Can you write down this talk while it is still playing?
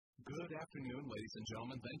Good afternoon, ladies and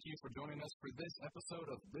gentlemen. Thank you for joining us for this episode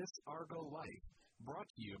of This Argo Life, brought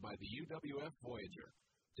to you by the UWF Voyager.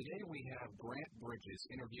 Today we have Grant Bridges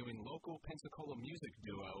interviewing local Pensacola music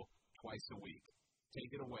duo Twice a Week.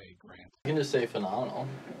 Take it away, Grant. You can just say phenomenal.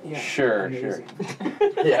 Yeah, sure.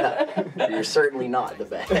 Yeah, you're certainly not the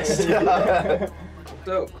best.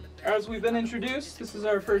 So, as we've been introduced, this is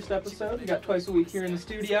our first episode. We got Twice a Week here in the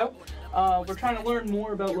studio. We're trying to learn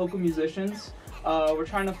more about local musicians. We're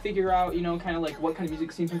trying to figure out, kind of like what kind of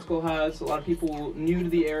music scene Pensacola has. A lot of people new to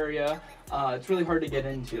the area. It's really hard to get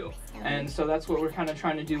into. And so that's what we're kind of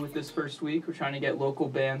trying to do with this first week. We're trying to get local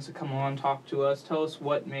bands to come on, talk to us, tell us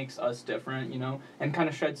what makes us different, and kind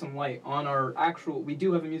of shed some light on our we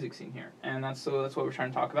do have a music scene here. And that's what we're trying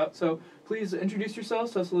to talk about. So please introduce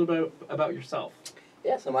yourselves, tell us a little bit about yourself.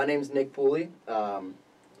 Yeah, so my name's Nick Pooley.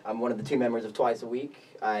 I'm one of the two members of Twice a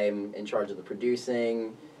Week. I'm in charge of the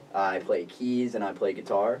producing. I play keys and I play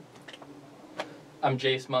guitar. I'm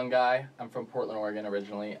Jace Mungai. I'm from Portland, Oregon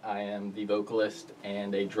originally. I am the vocalist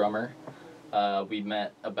and a drummer. We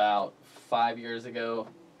met about 5 years ago,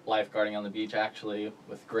 lifeguarding on the beach actually,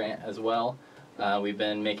 with Grant as well. We've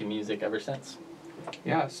been making music ever since.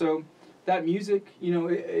 Yeah, so that music,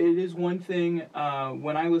 it is one thing.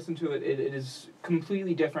 When I listen to it, it is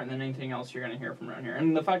completely different than anything else you're going to hear from around here.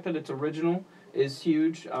 And the fact that it's original is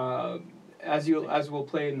huge. As we'll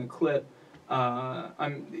play in the clip, that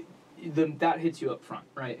hits you up front,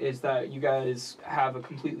 right? Is that you guys have a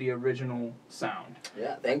completely original sound.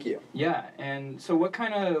 Yeah, thank you. Yeah, and so what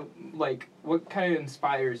kind of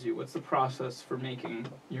inspires you? What's the process for making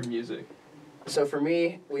your music? So for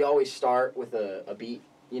me, we always start with a beat,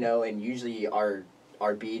 and usually our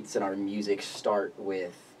beats and our music start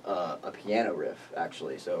with a piano riff,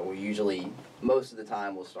 actually. So we usually, most of the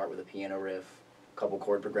time, we'll start with a piano riff, couple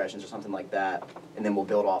chord progressions or something like that, and then we'll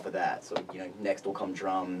build off of that. So next will come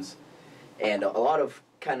drums, and a lot of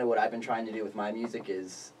kind of what I've been trying to do with my music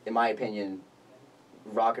is, in my opinion,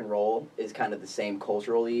 rock and roll is kind of the same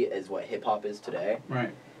culturally as what hip hop is today.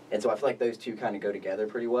 Right. And so I feel like those two kind of go together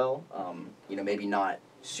pretty well. Maybe not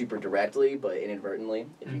super directly, but inadvertently.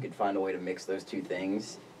 If you could find a way to mix those two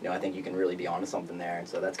things, I think you can really be onto something there. And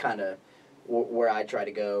so that's kind of where I try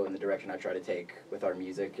to go, in the direction I try to take with our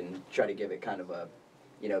music, and try to give it kind of a,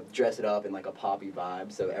 dress it up in like a poppy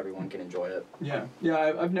vibe so everyone can enjoy it. Yeah,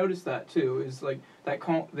 I've noticed that too, is like the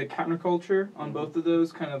counterculture on both of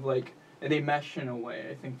those kind of like, they mesh in a way.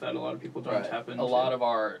 I think that a lot of people don't tap into. A lot of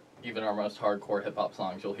even our most hardcore hip-hop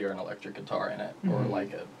songs, you'll hear an electric guitar in it, or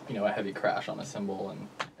like a heavy crash on a cymbal, and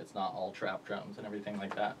it's not all trap drums and everything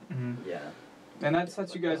like that. Yeah. And that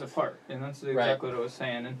sets you guys apart, and that's exactly what I was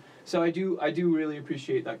saying. And so I do really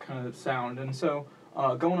appreciate that kind of sound. And so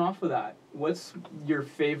going off of that, what's your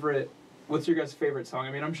guys' favorite song?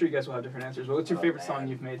 I mean, I'm sure you guys will have different answers, but what's your favorite song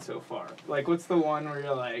you've made so far? Like, what's the one where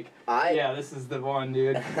you're like, yeah, this is the one,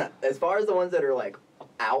 dude? As far as the ones that are like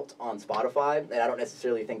out on Spotify, and I don't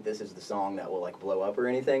necessarily think this is the song that will like blow up or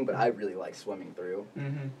anything, but I really like Swimming Through.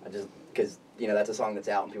 Because that's a song that's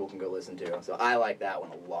out and people can go listen to, so I like that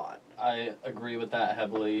one a lot. I agree with that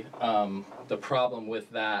heavily. The problem with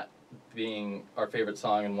that being our favorite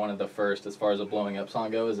song and one of the first as far as a blowing up song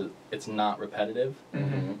goes is it's not repetitive.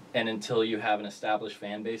 And until you have an established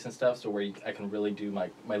fan base and stuff, so where I can really do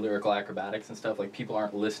my lyrical acrobatics and stuff, like people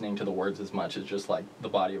aren't listening to the words as much as just like the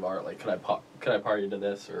body of art, like could I party to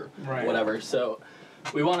this or whatever. So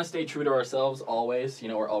we want to stay true to ourselves always.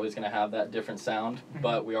 We're always going to have that different sound,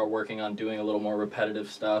 but we are working on doing a little more repetitive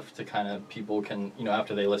stuff to kind of, people can,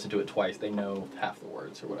 after they listen to it twice, they know half the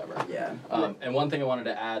words or whatever. Yeah. And one thing I wanted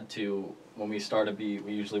to add to, when we start a beat,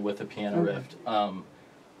 we usually with a piano riff,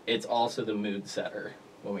 it's also the mood setter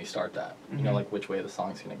when we start that. Like which way the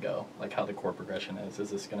song's going to go, like how the chord progression is. Is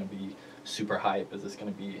this going to be super hype? Is this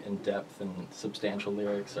going to be in depth and substantial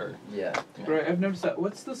lyrics? Or Right, I've noticed that.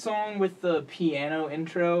 What's the song with the piano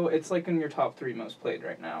intro? It's like in your top 3 most played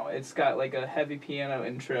right now. It's got like a heavy piano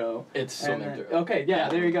intro. It's Swimming Through. Okay, yeah,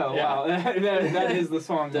 there you go. Yeah. Wow, that is the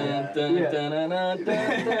song.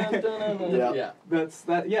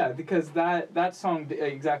 Because that song,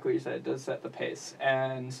 exactly what you said, it does set the pace,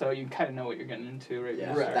 and so you kind of know what you're getting into, right?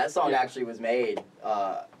 Yeah, that song actually was made.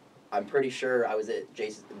 I'm pretty sure I was at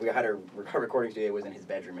Jason's. We had our recording studio was in his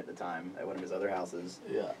bedroom at the time at one of his other houses.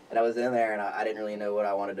 Yeah. And I was in there, and I didn't really know what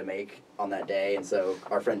I wanted to make on that day, and so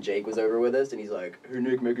our friend Jake was over with us, and he's like, "Hey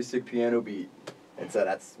Nick, make a sick piano beat." And so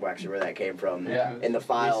that's actually where that came from. Yeah. And the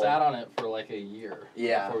file. We sat on it for like a year.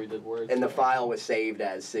 Yeah. Before we did words. And the file was saved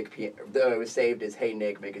as sick piano. Though it was saved as "Hey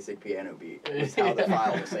Nick, make a sick piano beat." That's how the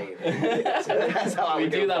file was saved. So that's how we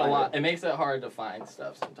do that a lot. It makes it hard to find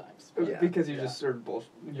stuff sometimes. Yeah. Because you just sort of bullshit.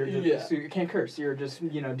 You're just, so you can't curse. You're just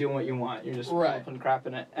doing what you want. You're just flipping crap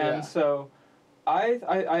in it. And so, I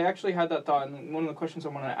actually had that thought, and one of the questions I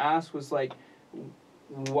wanted to ask was like,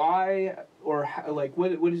 why or how, like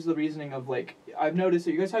what is the reasoning of like, I've noticed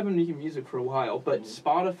that you guys have been making music for a while, but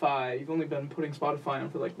Spotify, you've only been putting Spotify on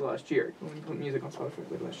for like the last year. You've only put music on Spotify for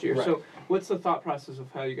like the last year. Right. So what's the thought process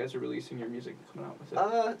of how you guys are releasing your music and coming out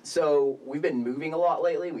with it? So we've been moving a lot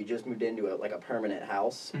lately. We just moved into a permanent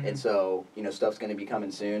house, and so stuff's going to be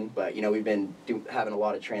coming soon. But we've been having a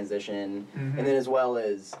lot of transition, and then as well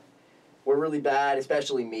as we're really bad,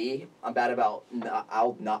 especially me. I'm bad about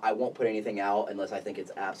I won't put anything out unless I think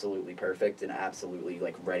it's absolutely perfect and absolutely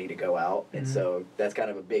like ready to go out. And so that's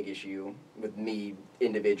kind of a big issue with me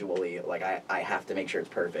individually. Like I have to make sure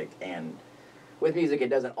it's perfect. And with music, it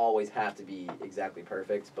doesn't always have to be exactly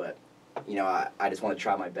perfect, but I just want to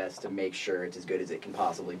try my best to make sure it's as good as it can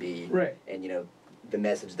possibly be. Right. And the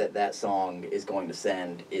message that song is going to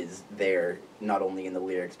send is there, not only in the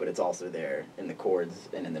lyrics, but it's also there in the chords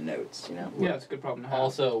and in the notes, Yeah, it's a good problem to have.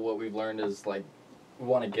 Also, what we've learned is, like, we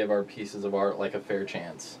want to give our pieces of art, like, a fair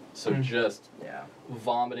chance. So just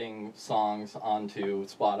vomiting songs onto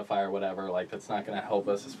Spotify or whatever, like, that's not going to help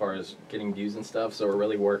us as far as getting views and stuff. So we're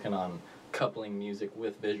really working on coupling music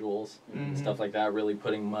with visuals and stuff like that, really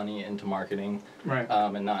putting money into marketing. Right.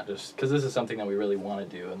 And not just, because this is something that we really want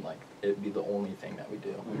to do, and, like, it'd be the only thing that we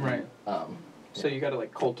do. Right. So you got to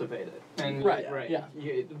like cultivate it, and right. Yeah.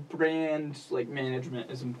 Brand like management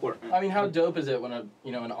is important. I mean, how dope is it when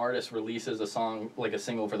an artist releases a song, like a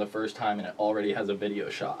single for the first time, and it already has a video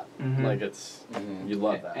shot? Like it's you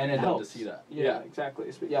love that, and it helps to see that. Yeah, exactly.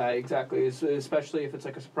 Yeah, exactly. Especially if it's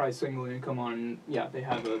like a surprise single and you come on, they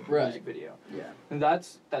have a music video. Yeah, and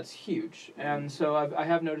that's huge. And so I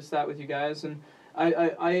have noticed that with you guys, and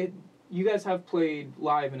you guys have played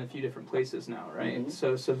live in a few different places now, right?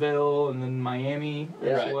 So Seville and then Miami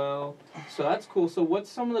as well. So that's cool. So what's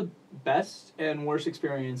some of the best and worst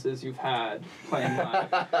experiences you've had playing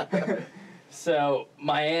live? So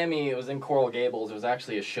Miami, it was in Coral Gables. It was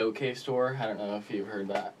actually a showcase tour. I don't know if you've heard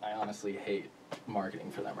that. I honestly hate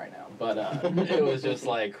marketing for them right now. But it was just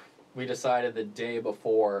like, we decided the day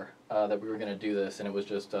before that we were going to do this, and it was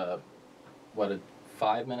just a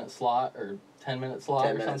 5-minute slot or 10-minute slot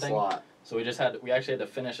or something. Slot. So we actually had to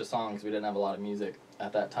finish a song because we didn't have a lot of music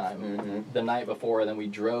at that time. The night before, then we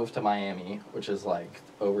drove to Miami, which is like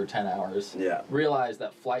over 10 hours. Yeah. Realized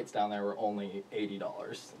that flights down there were only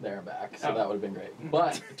 $80 there and back, so that would have been great.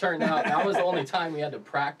 But it turned out that was the only time we had to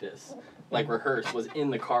practice, like rehearse, was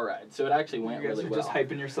in the car ride. So it actually went really well. You guys are just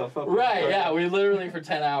hyping yourself up. Right, yeah. We literally for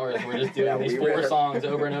 10 hours we're just doing these 4 songs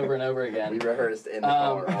over and over and over again. We rehearsed in the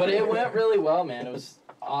car. But it went really well, man. It was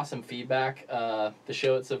awesome feedback. The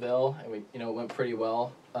show at Seville, and it went pretty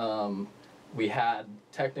well. We had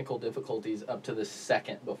technical difficulties up to the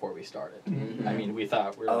second before we started. I mean, we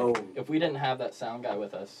thought if we didn't have that sound guy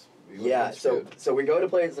with us, we would have been screwed. So we go to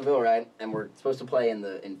play at Seville, right? And we're supposed to play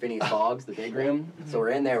in Phineas Fogg's, the big room. So we're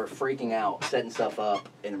in there, we're freaking out, setting stuff up,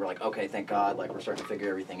 and we're like, okay, thank God, like we're starting to figure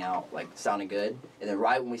everything out, like sounding good. And then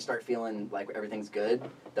right when we start feeling like everything's good,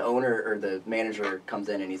 the owner or the manager comes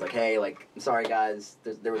in and he's like, hey, like, I'm sorry guys,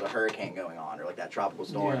 there was a hurricane going on, or like that tropical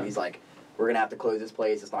storm. Yeah. He's like, we're going to have to close this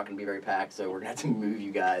place. It's not going to be very packed, so we're going to have to move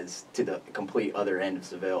you guys to the complete other end of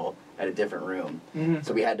Seville at a different room.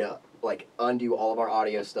 So we had to, like, undo all of our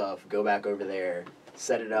audio stuff, go back over there,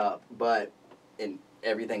 set it up, and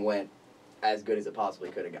everything went as good as it possibly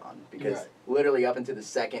could have gone. Because literally up until the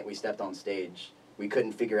second we stepped on stage, we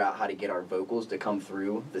couldn't figure out how to get our vocals to come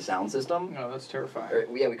through the sound system. Oh, that's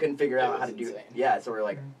terrifying. We couldn't figure out how to do insane. it. Yeah, so we're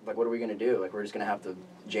like, what are we going to do? Like, we're just going to have to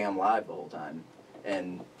jam live the whole time.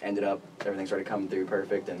 And ended up, everything started coming through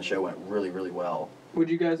perfect, and the show went really, really well.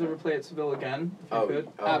 Would you guys ever play at Seville again, if you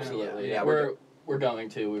could? Absolutely. Yeah, we're going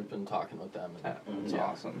to. We've been talking with them. It's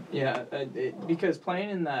awesome. Yeah, because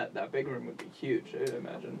playing in that big room would be huge, I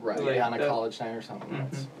imagine. Right, like, on a college night or something.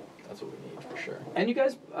 That's what we need, for sure. And you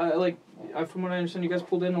guys, from what I understand, you guys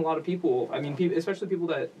pulled in a lot of people. I mean, especially people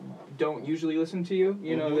that don't usually listen to you.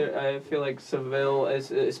 You know, I feel like Seville,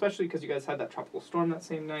 especially because you guys had that tropical storm that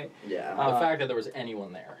same night. Yeah. The fact that there was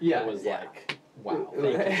anyone there, it was like, wow.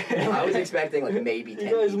 Thank you. I was expecting like maybe 10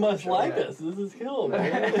 You guys people must show like up. us. This is cool,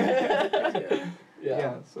 man.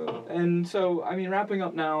 Yeah. So I mean, wrapping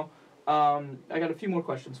up now, I got a few more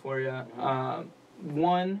questions for you.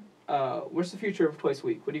 One, what's the future of Twice a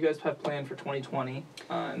Week? What do you guys have planned for 2020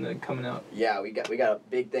 and then coming out? Yeah, we got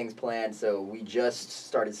big things planned. So we just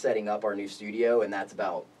started setting up our new studio, and that's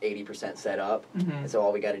about 80% set up. Mm-hmm. And so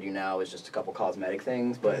all we got to do now is just a couple cosmetic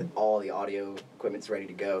things, but all the audio equipment's ready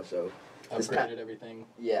to go. So Upgraded everything.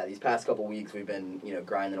 Yeah, these past couple weeks we've been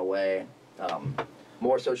grinding away.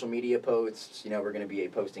 More social media posts. We're going to be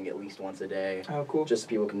posting at least once a day. Oh, cool. Just so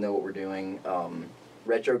people can know what we're doing.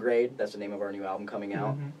 Retrograde, that's the name of our new album coming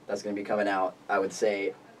out. Mm-hmm. That's going to be coming out, I would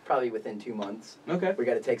say, probably within 2 months. Okay. We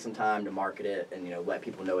got to take some time to market it and let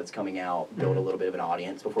people know it's coming out, build a little bit of an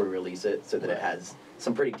audience before we release it, so that it has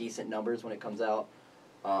some pretty decent numbers when it comes out.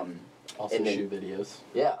 Also and then, shoot videos.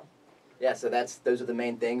 Yeah, so those are the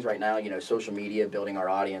main things right now, social media, building our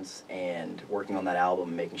audience, and working on that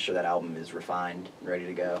album, making sure that album is refined and ready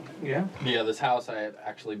to go. Yeah. Yeah, this house I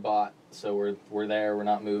actually bought, so we're there. We're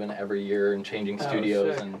not moving every year and changing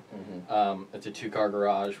studios, sick. and it's a 2-car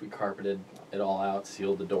garage. We carpeted it all out,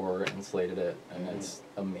 sealed the door, insulated it, and it's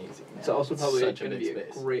amazing. It's also probably going such to be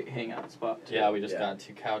space. a great hangout spot, too. Yeah, we just got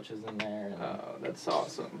 2 couches in there. And oh, that's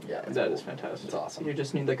awesome. Yeah, That is fantastic. It's awesome. You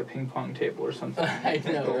just need like a ping pong table or something. I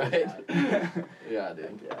know, right? Yeah,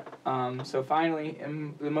 dude. Yeah. So finally,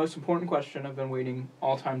 the most important question I've been waiting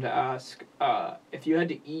all time to ask, if you had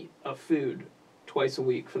to eat a food twice a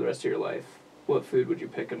week for the rest of your life, what food would you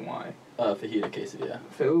pick and why? Fajita quesadilla.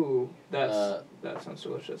 Ooh, that sounds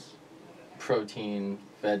delicious. Protein,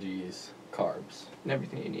 veggies, carbs. And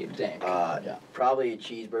everything you need. Dang. Yeah. Probably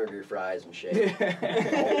cheeseburger, fries, and shake.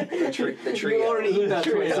 the trio. You already eat that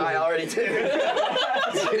twice. I already do.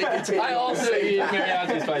 I also eat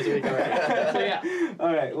mariachi twice a week already. So yeah.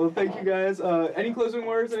 All right. Well, thank you guys. Any closing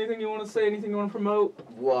words? Anything you want to say? Anything you want to promote?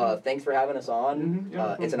 Well, thanks for having us on. Mm-hmm.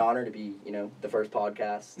 Yeah, it's an honor to be, the first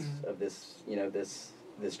podcast Mm-hmm. of this,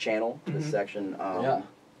 this channel, this Mm-hmm. section. Yeah.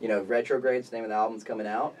 Retrograde's the name of the album's coming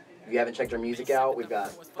out. If you haven't checked our music out, we've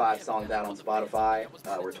got 5 songs out on Spotify.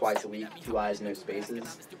 We're twice a week, 2 eyes, no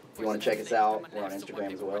spaces. If you want to check us out, we're on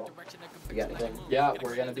Instagram as well. You got anything? Yeah,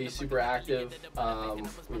 we're going to be super active.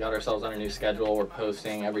 We got ourselves on a new schedule. We're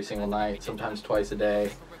posting every single night, sometimes twice a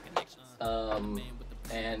day.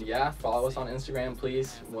 And yeah, follow us on Instagram,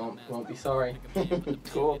 please. Won't be sorry.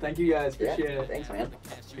 Cool. Thank you guys. Appreciate it. Thanks, man.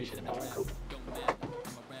 Appreciate it. Cool.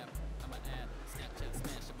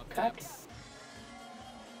 Cut.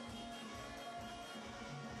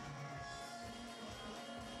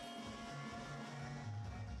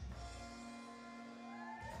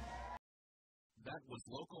 That was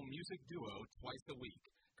local music duo Twice a Week.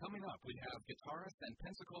 Coming up, we have guitarist and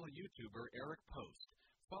Pensacola YouTuber Eric Post,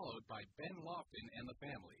 followed by Ben Lofton and the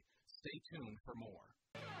family. Stay tuned for more.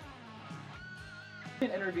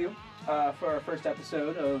 An interview for our first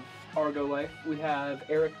episode of Argo Life. We have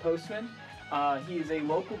Eric Postman. He is a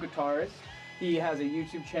local guitarist. He has a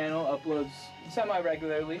YouTube channel, uploads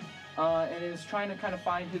semi-regularly, and is trying to kind of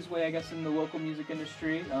find his way, I guess, in the local music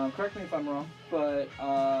industry. Correct me if I'm wrong, but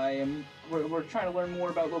we're trying to learn more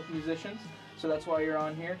about local musicians, so that's why you're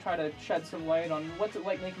on here. Try to shed some light on what's it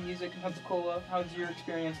like making music in Pensacola, how's your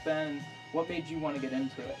experience been, and what made you want to get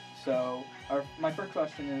into it. So my first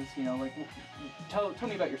question is, tell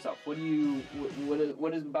me about yourself. What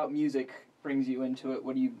is about music brings you into it?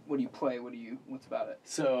 What do you play? What's about it?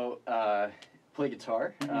 So, play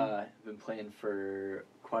guitar. I've been playing for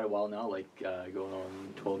quite a while now, going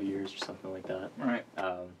on 12 years or something like that. Right.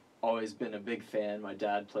 Always been a big fan. My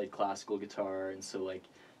dad played classical guitar, and so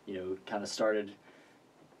kind of started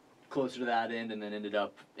closer to that end, and then ended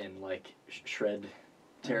up in shred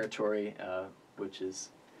territory, which is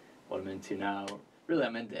what I'm into now. Really,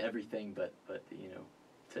 I'm into everything, but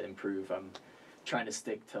to improve, I'm trying to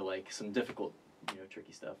stick to some difficult,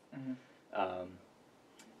 tricky stuff. Mm-hmm.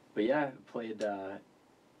 But yeah, played a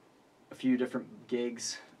few different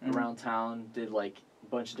gigs around town. Did a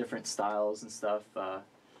bunch of different styles and stuff.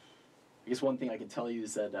 I guess one thing I can tell you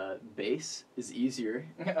is that bass is easier.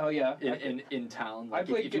 Oh yeah. In town. I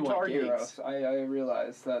played if you Guitar want gigs. Heroes. I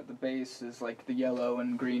realized that the bass is the yellow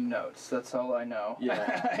and green notes. That's all I know.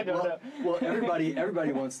 Yeah. I don't know. Well,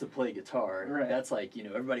 everybody wants to play guitar. Right. That's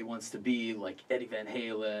everybody wants to be Eddie Van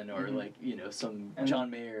Halen or some And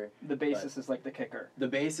John Mayer. The bassist is the kicker. The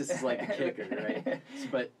bassist is the kicker, right?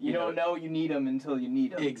 But you don't know you need them until you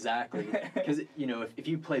need them. Exactly. Because if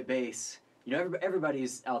you play bass,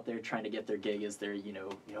 everybody's out there trying to get their gig as their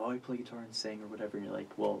I play guitar and sing or whatever. And you're like,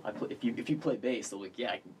 well, if you play bass, they're like,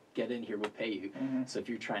 yeah, get in here, we'll pay you. Mm-hmm. So if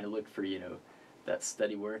you're trying to look for that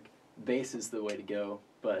steady work, bass is the way to go.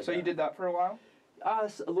 But so you did that for a while?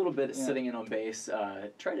 A little bit sitting in on bass.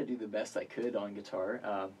 Tried to do the best I could on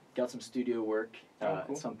guitar. Got some studio work cool.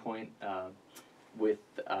 at some point with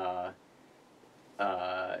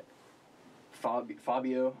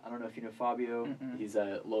Fabio. I don't know if you know Fabio. Mm-mm. He's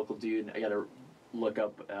a local dude. I gotta look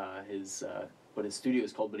up his what his studio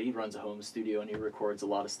is called, but he runs a home studio and he records a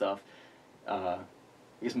lot of stuff. I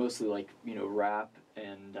guess mostly like rap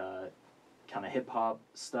and kind of hip hop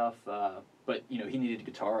stuff. But he needed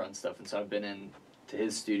guitar and stuff, and so I've been in to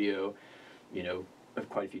his studio,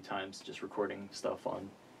 quite a few times, just recording stuff on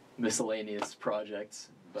miscellaneous projects.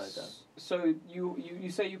 But so you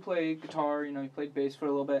say you play guitar, you played bass for a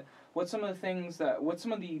little bit. What's some of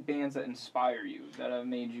the bands that inspire you, that have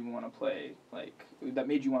made you want to play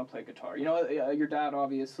guitar? Your dad,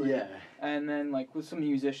 obviously. Yeah. And then like with some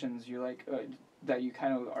musicians, you're like that you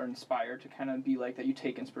kind of are inspired to kind of be like, that you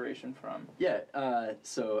take inspiration from. Yeah.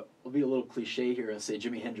 So I'll be a little cliche here and say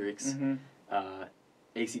Jimi Hendrix,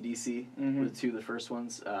 AC/DC were the two of the first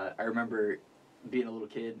ones. I remember being a little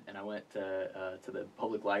kid, and I went to the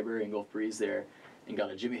public library in Gulf Breeze there, and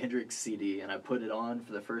got a Jimi Hendrix CD, and I put it on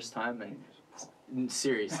for the first time, and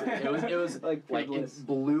seriously, it was like it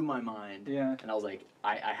blew my mind. Yeah. And I was like,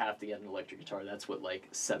 I have to get an electric guitar. That's what like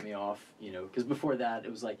set me off, because before that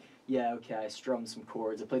it was like, yeah, okay, I strummed some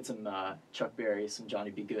chords, I played some Chuck Berry, some Johnny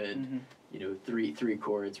B. Good, three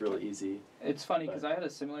chords, real easy. It's funny because I had a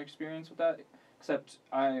similar experience with that, except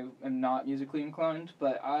I am not musically inclined,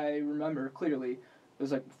 but I remember clearly it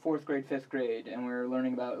was like 4th grade, 5th grade, and we were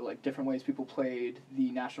learning about like different ways people played the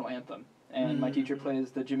national anthem. And my teacher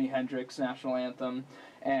plays the Jimi Hendrix national anthem,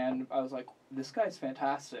 and I was like, this guy's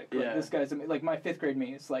fantastic. Like, Yeah. This guy's, like, my 5th grade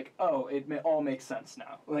me, it's like, oh, all makes sense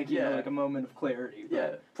now. Like, like a moment of clarity.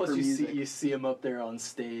 Yeah. Plus for music. you see him up there on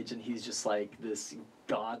stage, and he's just like this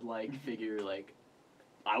godlike figure, like,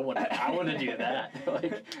 I want to do that.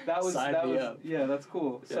 Like, sign me up. Yeah, that's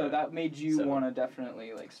cool. Yeah. So that made you want to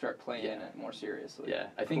definitely like start playing it more seriously. Yeah,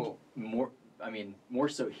 I think more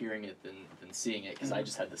so hearing it than seeing it, because I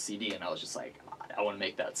just had the CD and I was just like, I want to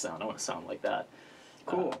make that sound. I want to sound like that.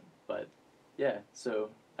 Cool. But yeah, so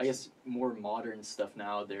I guess more modern stuff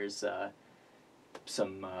now. There's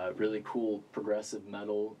some really cool progressive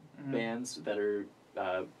metal bands that are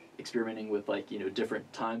experimenting with like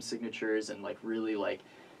different time signatures and like really like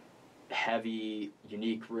heavy,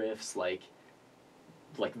 unique riffs, like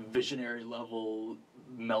visionary level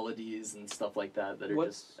melodies and stuff like that. That are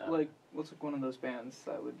what's like one of those bands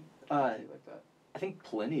that would be like that? I think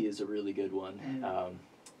Pliny is a really good one.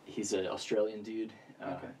 He's an Australian dude,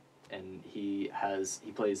 and he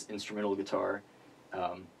plays instrumental guitar,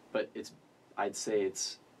 but I'd say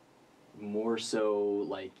it's more so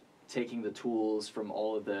like taking the tools from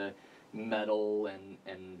all of the metal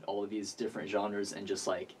and all of these different genres and just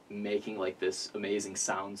like making like this amazing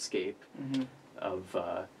soundscape of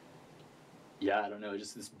I don't know,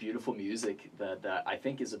 just this beautiful music that I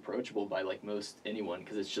think is approachable by like most anyone,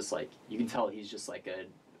 because it's just like you can tell he's just like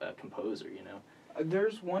a composer,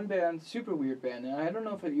 There's one band, super weird band, and I don't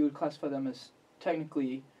know if you would classify them as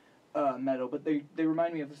technically metal, but they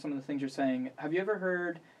remind me of some of the things you're saying. Have you ever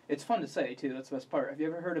heard? It's fun to say too. That's the best part. Have you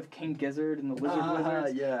ever heard of King Gizzard and the Lizard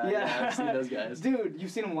Wizards? Yeah, I've seen those guys. Dude,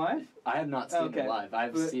 you've seen them live? I have not seen them live.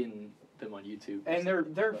 I've seen them on YouTube. And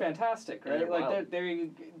they're fantastic, right? Like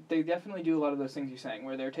they definitely do a lot of those things you're saying,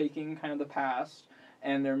 where they're taking kind of the past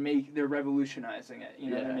and they're revolutionizing it.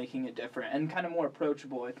 They're making it different and kind of more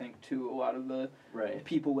approachable, I think, to a lot of the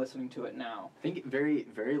people listening to it now. I think very,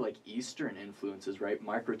 very like Eastern influences, right?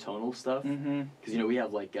 Microtonal stuff. Because we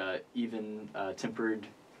have like even tempered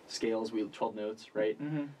scales. We have 12 notes, right?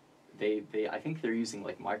 They I think they're using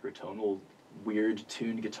like microtonal, weird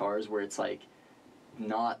tuned guitars where it's like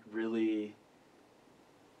not really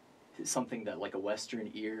something that like a Western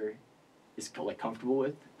ear is like comfortable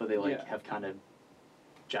with, but they like have kind of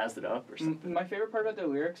jazzed it up or something. My favorite part about their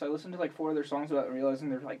lyrics, I listened to like 4 of their songs without realizing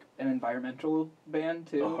they're like an environmental band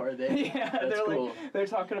too. Oh, are they? Yeah, that's they're cool. like they're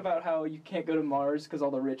talking about how you can't go to Mars because all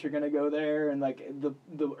the rich are gonna go there, and like the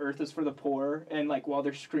Earth is for the poor, and like while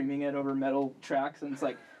they're screaming it over metal tracks, and it's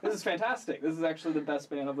like this is fantastic. This is actually the best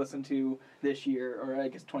band I've listened to this year, or I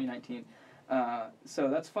guess 2019. So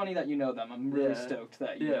that's funny that you know them. I'm really stoked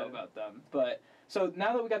that you know about them. But so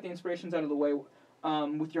now that we got the inspirations out of the way,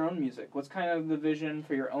 with your own music, what's kind of the vision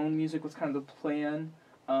for your own music? What's kind of the plan?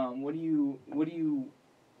 What do you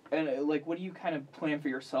kind of plan for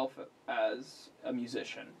yourself as a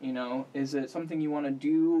musician? Is it something you want to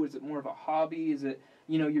do? Is it more of a hobby? Is it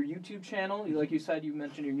your YouTube channel? Like you said, you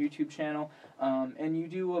mentioned your YouTube channel, and you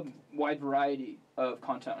do a wide variety of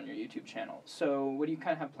content on your YouTube channel. So what do you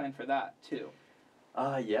kind of have planned for that too?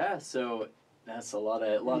 So that's a lot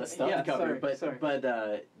of stuff to cover.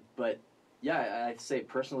 But yeah, I'd say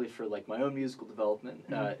personally for like my own musical development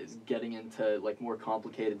is getting into like more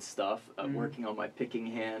complicated stuff, working on my picking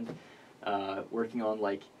hand, working on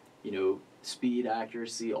like speed,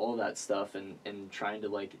 accuracy, all that stuff, and trying to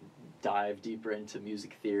like dive deeper into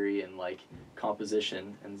music theory and like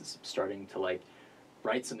composition, and starting to like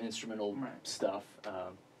write some instrumental stuff.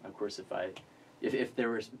 Of course, if there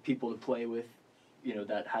was people to play with,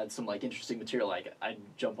 that had some like interesting material, like I'd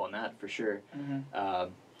jump on that for sure.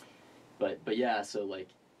 But yeah, so like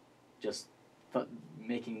just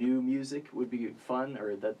making new music would be fun,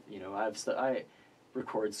 or that I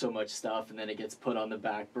record so much stuff and then it gets put on the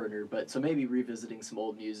back burner. But so maybe revisiting some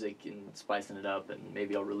old music and spicing it up, and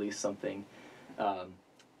maybe I'll release something.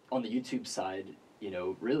 On the YouTube side,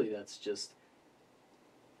 really that's just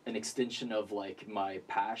an extension of like my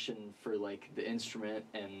passion for like the instrument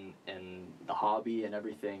and the hobby and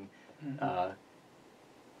everything.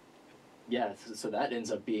 So that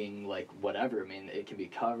ends up being like whatever. I mean, it can be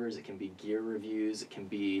covers, it can be gear reviews, it can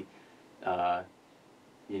be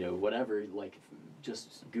whatever, like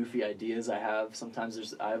just goofy ideas I have.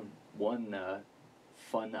 Sometimes I have one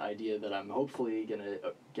fun idea that I'm hopefully gonna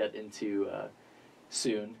get into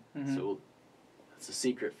soon. So it's a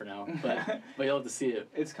secret for now, but you'll have to see it.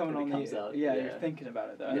 It's coming on comes out. You're thinking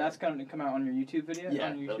about it though, and that's going to come out on your YouTube video.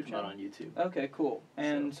 Yeah, on your that'll YouTube come out channel? on YouTube. Okay, cool.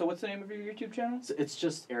 And so what's the name of your YouTube channel? So it's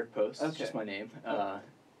just Eric Post. It's just my name.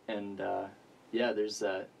 There's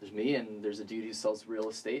me, and there's a dude who sells real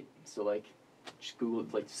estate. So like, just Google,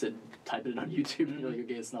 like, type it in on YouTube, and you're like,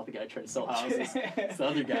 okay, it's not the guy trying to sell houses. It's the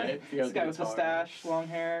other guy. This guy with the stash, long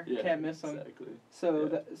hair, can't miss him. Exactly.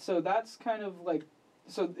 So that's kind of like,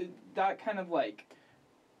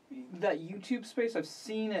 that YouTube space, I've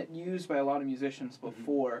seen it used by a lot of musicians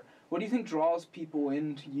before. What do you think draws people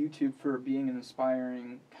into YouTube for being an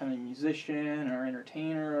inspiring kind of musician or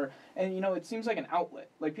entertainer? And it seems like an outlet.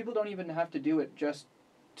 Like, people don't even have to do it just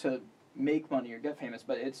to make money or get famous,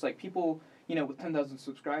 but it's like people, with 10,000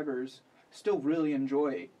 subscribers still really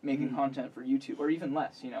enjoy making content for YouTube, or even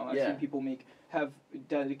less. I've seen people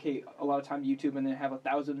dedicate a lot of time to YouTube and then have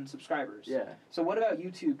 1,000 subscribers. Yeah. So what about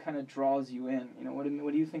YouTube kind of draws you in? What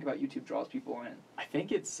do you think about YouTube draws people in? I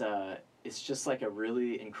think it's just like a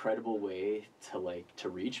really incredible way to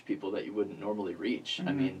reach people that you wouldn't normally reach.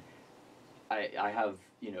 I mean, I have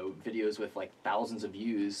videos with like thousands of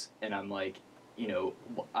views, and I'm like,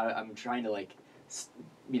 I'm trying to like,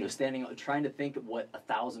 trying to think of what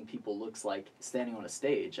 1,000 people looks like standing on a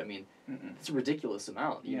stage. I mean, it's a ridiculous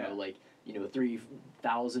amount.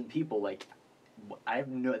 3,000 people. Like,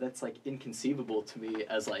 that's like inconceivable to me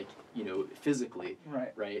as like physically.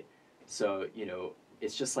 Right. So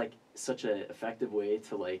it's just like such an effective way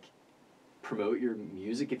to like promote your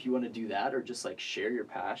music if you want to do that, or just like share your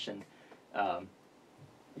passion. I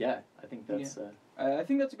think that's. I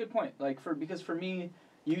think that's a good point. Like, because for me,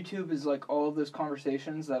 YouTube is like all of those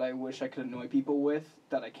conversations that I wish I could annoy people with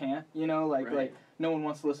that I can't. Like no one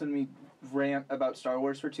wants to listen to me rant about Star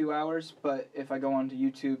Wars for 2 hours, but if I go onto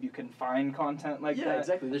YouTube, you can find content like that. Yeah,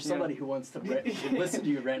 exactly. There's somebody who wants to listen to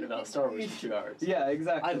you rant about Star Wars for 2 hours. Yeah,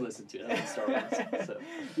 exactly. I've listened to it. I love Star Wars. So.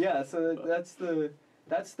 Yeah, so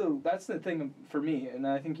that's the thing for me, and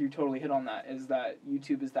I think you totally hit on that. Is that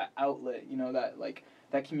YouTube is that outlet,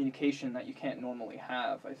 that communication that you can't normally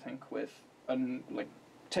have. I think with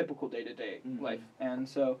typical day-to-day life, and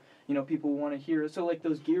so people want to hear. So like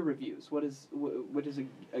those gear reviews, what is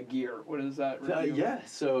a gear? What is that review?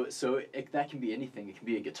 So that can be anything. It can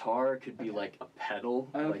be a guitar. It could be like a pedal,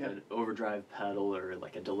 like an overdrive pedal, or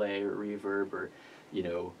like a delay or reverb, or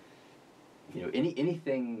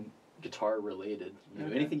anything guitar related.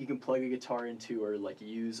 Anything you can plug a guitar into or like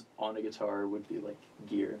use on a guitar would be like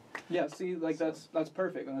gear. Yeah, see, like that's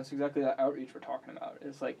perfect, and that's exactly that outreach we're talking about.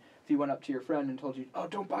 It's like if you went up to your friend and told you, "Oh,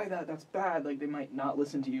 don't buy that. That's bad." Like, they might not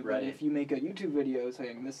listen to you. Right. But if you make a YouTube video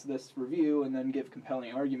saying this review and then give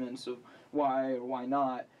compelling arguments of why or why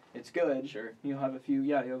not it's good, sure, you'll have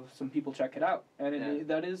you'll have some people check it out, and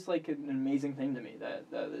that is like an amazing thing to me.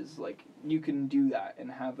 That is like you can do that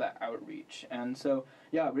and have that outreach, and so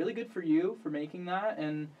really good for you for making that.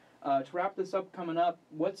 And to wrap this up, coming up,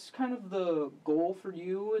 what's kind of the goal for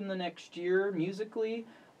you in the next year musically,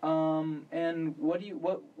 and what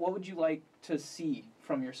would you like to see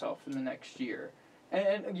from yourself in the next year,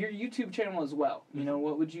 and your YouTube channel as well?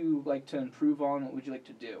 What would you like to improve on? What would you like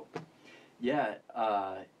to do? Yeah.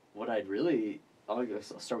 What I'll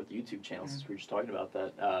start with the YouTube channel since we were just talking about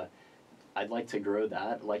that. I'd like to grow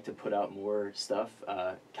that. I'd like to put out more stuff.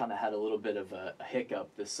 Kind of had a little bit of a hiccup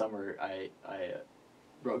this summer. I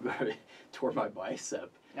tore my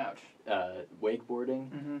bicep. Ouch.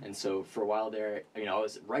 Wakeboarding. And so for a while there, I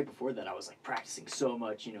was right before that, I was like practicing so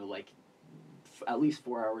much, like at least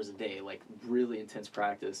 4 hours a day, like really intense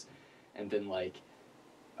practice. And then like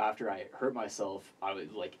after I hurt myself, I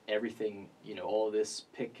would like everything, you know, all this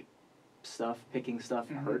picking stuff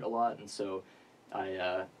hurt a lot, and so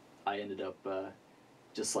I ended up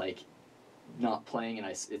just like not playing, and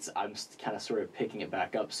I'm kind of sort of picking it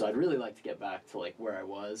back up. So I'd really like to get back to like where I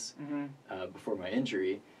was before my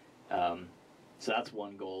injury. So that's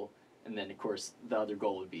one goal, and then of course the other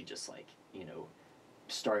goal would be just like, you know,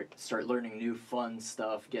 start learning new fun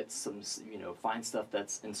stuff, get some, you know, find stuff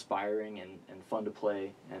that's inspiring and fun to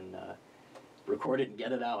play, and record it and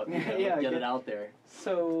get it out, you know, get it out there.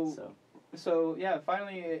 So yeah,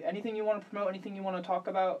 finally, anything you want to promote, anything you want to talk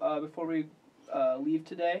about before we leave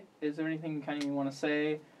today? Is there anything kind of you want to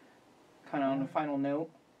say, kind of on a final note?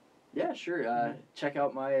 Yeah, sure. Check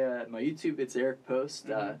out my my YouTube. It's Eric Post.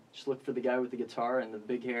 Just look for the guy with the guitar and the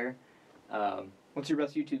big hair. What's your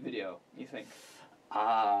best YouTube video, you think?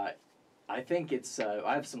 I think it's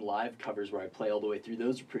I have some live covers where I play all the way through.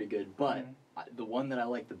 Those are pretty good, but the one that I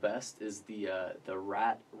like the best is the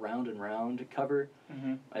Rat Round and Round cover.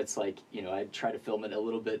 It's like, you know, I try to film it a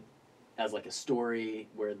little bit as like a story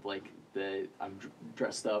where like I'm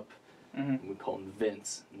dressed up. And we call him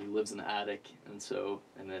Vince, and he lives in the attic, and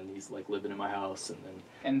then he's like living in my house, and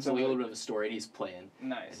then so a little bit of a story, and he's playing,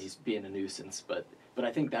 and he's being a nuisance, but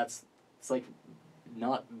I think it's like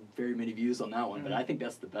not very many views on that one, but I think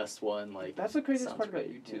that's the best one. Like, that's the craziest part about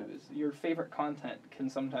YouTube, is your favorite content can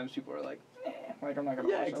sometimes people are like, like I'm not gonna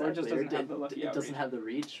watch exactly. Or it just doesn't have the lucky it doesn't have the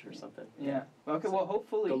reach or something. Okay, well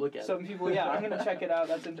hopefully go look at some people. I'm gonna check it out.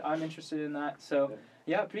 I'm interested in that. So.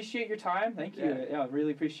 Yeah, appreciate your time. Thank you. Yeah,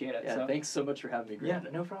 really appreciate it. Yeah, thanks so much for having me, Grant. Yeah,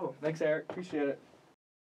 no problem. Thanks, Eric. Appreciate it.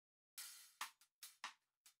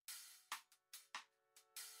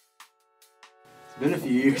 It's been a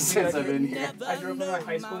few years since I've been here. I drove by my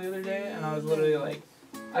high school the other day, and I was literally like,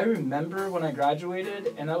 I remember when I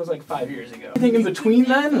graduated, and that was like 5 years ago. I think in between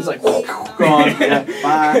then, it was like, gone. Yeah,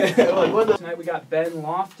 bye. Tonight we got Ben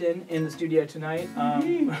Lofton in the studio tonight.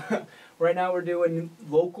 Right now we're doing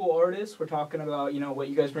local artists. We're talking about, you know, what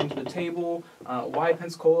you guys bring to the table, why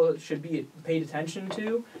Pensacola should be paid attention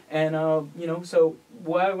to, and you know, so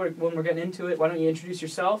when we're getting into it, why don't you introduce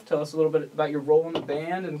yourself? Tell us a little bit about your role in the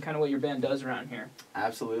band and kind of what your band does around here.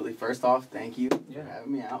 Absolutely. First off, thank you for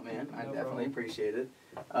having me out, man. I definitely appreciate it.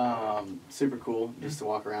 Super cool just to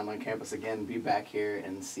walk around on campus again, be back here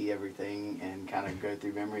and see everything and kind of go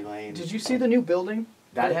through memory lane. Did you see the new building?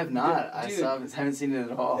 I have not. I haven't seen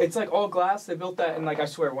it at all. It's like all glass. They built that in, like, I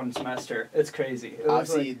swear, one semester. It's crazy.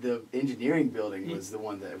 Obviously, the engineering building was the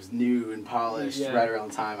one that was new and polished right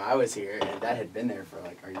around the time I was here, and that had been there for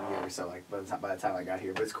like a year or so, like by the time I got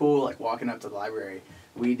here. But it's cool, like walking up to the library.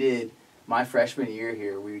 We did, my freshman year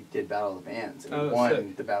here, we did Battle of the Bands, and we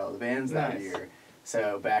won the Battle of the Bands that year.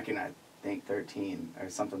 So back in, I think, 13 or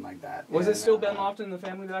something like that. Was it still Ben Lofton in the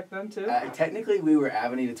family back then too? Technically, we were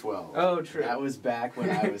Avenida 12. Oh, true. That was back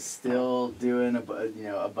when I was still doing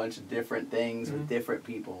a bunch of different things with different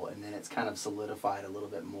people, and then it's kind of solidified a little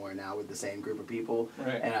bit more now with the same group of people.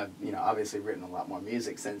 Right. And I've obviously written a lot more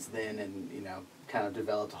music since then, and kind of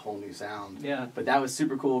developed a whole new sound. Yeah. But that was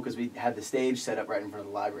super cool because we had the stage set up right in front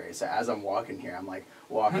of the library. So as I'm walking here, I'm like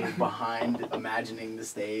walking behind, imagining the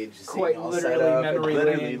stage, quite all literally set up, memory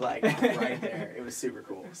literally lane. like right there. It was super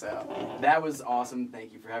cool. So that was awesome.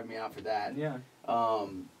 Thank you for having me out for that. Yeah.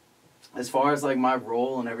 As far as like my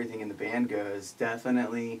role and everything in the band goes,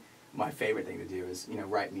 definitely my favorite thing to do is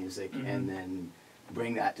write music and then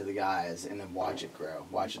bring that to the guys and then watch it grow,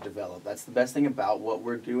 watch it develop. That's the best thing about what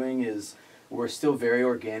we're doing is we're still very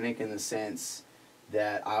organic in the sense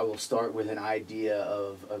that I will start with an idea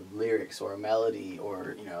of lyrics or a melody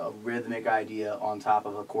or a rhythmic idea on top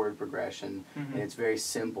of a chord progression, and it's very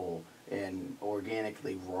simple and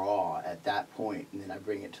organically raw at that point, and then I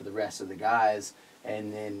bring it to the rest of the guys,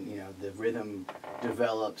 and then the rhythm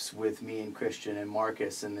develops with me and Christian and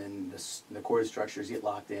Marcus, and then the chord structures get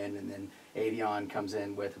locked in, and then Avion comes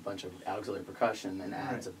in with a bunch of auxiliary percussion and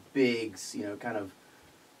adds a big kind of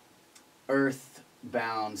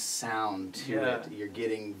earthbound sound to it. You're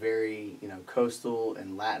getting very coastal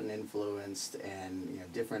and Latin influenced, and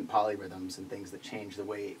different polyrhythms and things that change the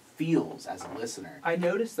way it feels as a listener. I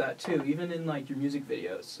noticed that too, even in like your music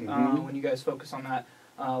videos, when you guys focus on that.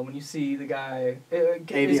 When you see the guy,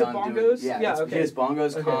 is it bongos? He has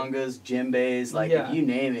bongos, congas, djembes, like if you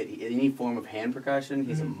name it, any form of hand percussion,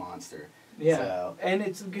 he's a monster. Yeah, so. And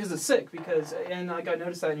it's because it's sick, and like I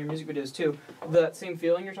noticed that in your music videos too. That same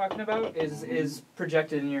feeling you're talking about is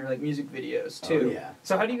projected in your like music videos too. Oh, yeah.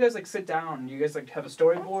 So how do you guys like sit down? Do you guys like have a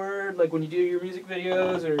storyboard like when you do your music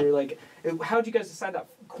videos, or like how did you guys decide that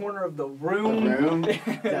corner of the room?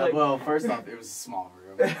 Yeah, well, first off, it was a small room.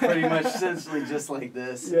 room. Pretty much essentially just like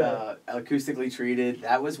this, acoustically treated.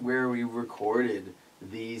 That was where we recorded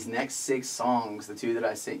these next 6 songs. The 2 that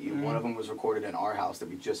I sent you, one of them was recorded in our house that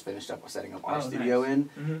we just finished up setting up our studio in.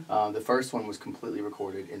 The first one was completely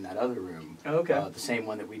recorded in that other room. The same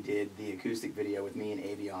one that we did the acoustic video with me and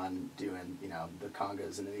Avion doing, the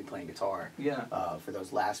congas and then me playing guitar. For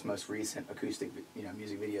those most recent acoustic,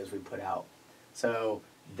 music videos we put out. So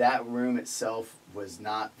that room itself was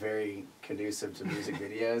not very conducive to music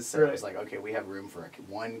videos. So it was like, okay, we have room for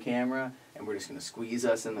one camera, and we're just going to squeeze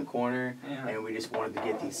us in the corner. And we just wanted to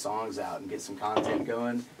get these songs out and get some content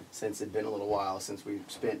going, since it'd been a little while since we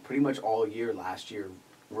spent pretty much all year last year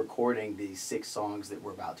recording these 6 songs that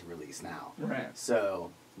we're about to release now.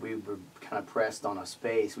 So we were kind of pressed on a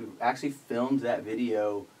space. We actually filmed that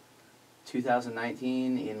video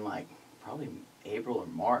 2019 in probably April or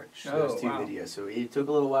March, those 2 videos. So it took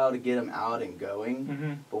a little while to get them out and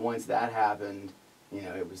going, but once that happened,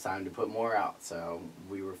 it was time to put more out. So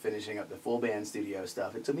we were finishing up the full band studio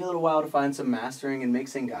stuff. It took me a little while to find some mastering and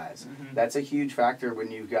mixing guys. That's a huge factor when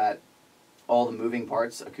you've got all the moving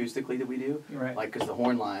parts acoustically that we do, because the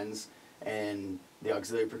horn lines and the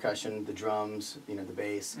auxiliary percussion, the drums, the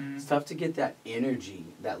bass. It's tough to get that energy,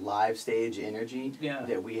 that live stage energy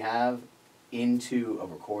that we have into a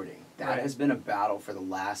recording. That has been a battle for the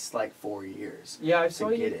last 4 years. I saw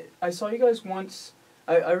you guys once.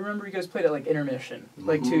 I remember you guys played at intermission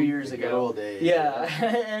 2 years ago. Good old days.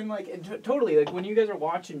 And totally when you guys are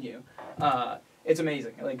watching you, it's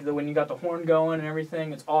amazing. When you got the horn going and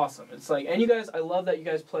everything, it's awesome. It's and you guys, I love that you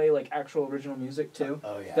guys play actual original music too.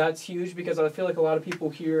 That's huge, because I feel like a lot of people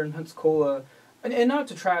here in Pensacola, and not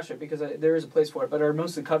to trash it, because there is a place for it, but are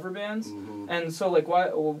mostly cover bands. And so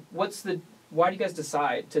why do you guys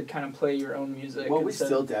decide to kind of play your own music? Well, we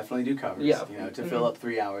still definitely do covers. To fill up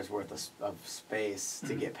 3 hours worth of space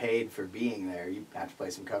to get paid for being there, you have to play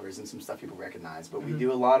some covers and some stuff people recognize. But we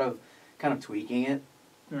do a lot of kind of tweaking it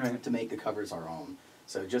to make the covers our own.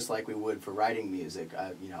 So just like we would for writing music,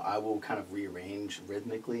 I will kind of rearrange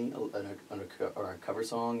rhythmically a cover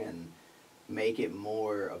song and make it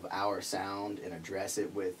more of our sound and address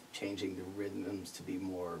it with changing the rhythms to be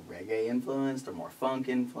more reggae influenced or more funk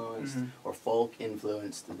influenced or folk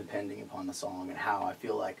influenced, depending upon the song and how I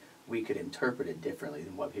feel like we could interpret it differently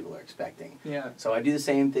than what people are expecting. So I do the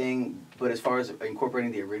same thing, but as far as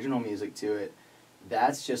incorporating the original music to it,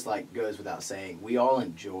 that's just goes without saying. We all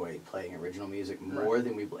enjoy playing original music more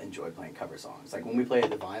than we enjoy playing cover songs. When we play at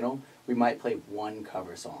the vinyl, we might play one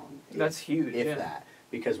cover song. That's huge. If that.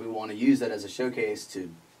 Because we want to use that as a showcase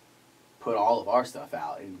to put all of our stuff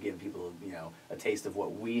out and give people, a taste of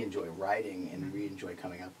what we enjoy writing and we enjoy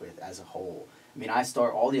coming up with as a whole. I mean,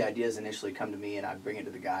 all the ideas initially come to me and I bring it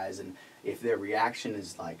to the guys, and if their reaction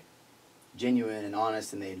is genuine and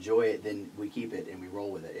honest and they enjoy it, then we keep it and we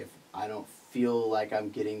roll with it. If I don't feel like I'm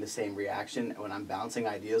getting the same reaction when I'm bouncing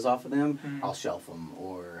ideas off of them, I'll shelf them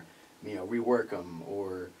or, rework them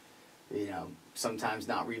or, sometimes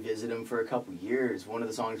not revisit them for a couple years. One of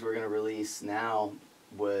the songs we're going to release now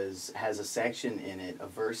has a section in it, a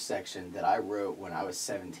verse section that I wrote when I was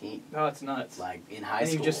 17. Oh, it's nuts. In high school.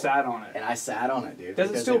 And you just sat on it. And I sat on it, dude.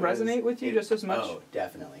 Does it still resonate with you just as much? Oh,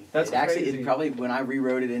 definitely. That's crazy. It probably, when I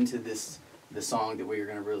rewrote it into the song that we were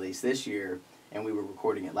going to release this year, and we were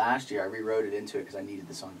recording it last year, I rewrote it into it because I needed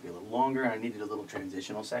the song to be a little longer, and I needed a little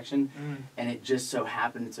transitional section, and it just so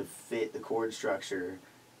happened to fit the chord structure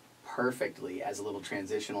perfectly as a little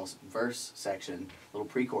transitional verse section, little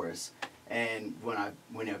pre-chorus. And when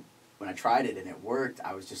I tried it and it worked,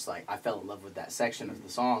 I was just I fell in love with that section of the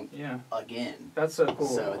song again. That's so cool.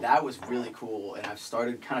 So that was really cool, and I've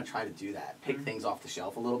started kind of trying to do that, pick things off the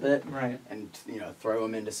shelf a little bit, and throw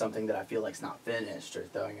them into something that I feel like's not finished, or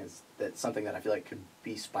something that I feel like could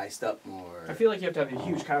be spiced up more. I feel like you have to have a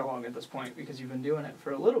huge catalog at this point because you've been doing it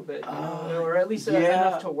for a little bit, or at least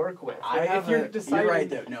enough to work with. You're right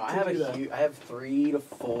though. No, I have 3 to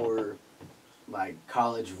 4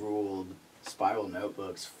 college ruled spiral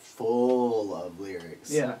notebooks full of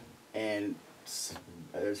lyrics. And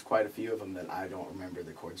there's quite a few of them that I don't remember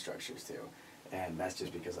the chord structures to. And that's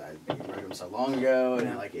just because I wrote them so long ago,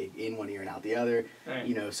 and in one ear and out the other.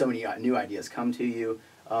 So many new ideas come to you.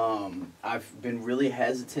 I've been really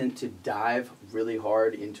hesitant to dive really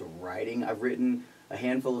hard into writing. I've written a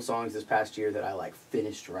handful of songs this past year that I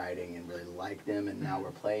finished writing and really liked them, and now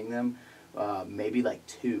we're playing them. Maybe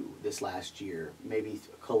 2 this last year, maybe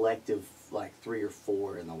collective 3 or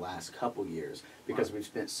 4 in the last couple years, because we've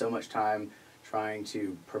spent so much time trying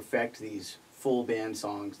to perfect these full band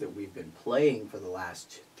songs that we've been playing for the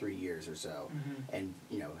last 3 years or so, and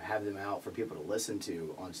have them out for people to listen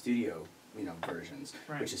to on studio versions,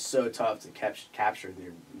 Right. which is so tough to capture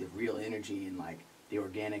the real energy and like the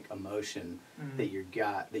organic emotion that you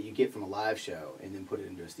get from a live show and then put it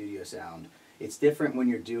into a studio sound. It's different when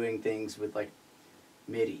you're doing things with like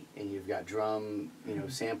MIDI and you've got drum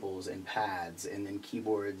samples and pads and then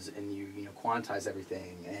keyboards and you quantize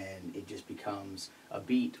everything and it just becomes a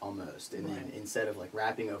beat almost, and then instead of like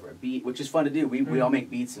rapping over a beat, which is fun to do, we all make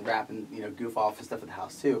beats and rap and goof off and stuff at the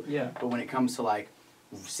house too, but when it comes to like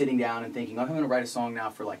sitting down and thinking, I'm going to write a song now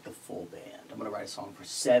for like the full band, I'm going to write a song for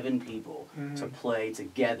 7 people to play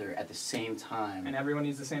together at the same time, and everyone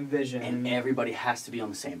needs the same vision, and everybody has to be on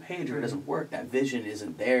the same page or it doesn't work. That vision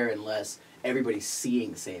isn't there unless everybody's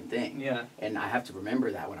seeing the same thing. And I have to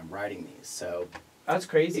remember that when I'm writing these. So that's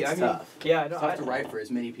crazy. It's tough. Yeah, it's tough to write for as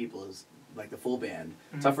many people as like the full band.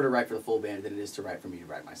 Tougher to write for the full band than it is to write for me to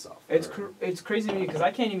write myself. It's crazy to me because I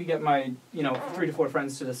can't even get my 3 to 4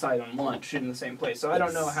 friends to decide on lunch in the same place. So I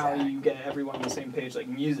don't know how you get everyone on the same page like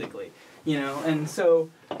musically, and so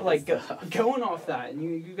like going off that, and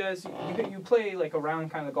you guys you play like around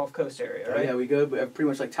kind of the Gulf Coast area, right? Yeah, we go pretty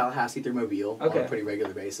much like Tallahassee through Mobile on a pretty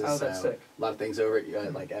regular basis. Oh, that's sick. A lot of things over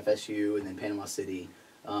at like FSU and then Panama City.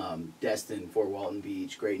 Destin, Fort Walton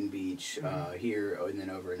Beach, Grayton Beach, here, and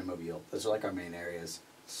then over into Mobile. Those are like our main areas.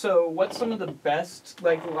 So what's some of the best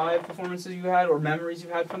like live performances you had or memories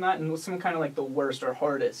you've had from that, and what's some kind of like the worst or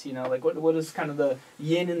hardest, like what is kind of the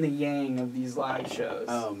yin and the yang of these live shows?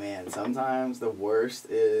 Oh man, sometimes the worst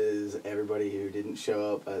is everybody who didn't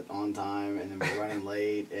show up on time and then we're running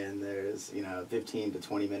late and there's 15 to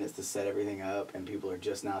 20 minutes to set everything up and people are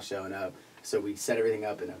just now showing up, so we set everything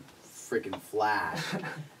up in a freaking flash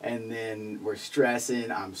and then we're stressing,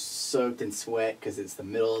 I'm soaked in sweat because it's the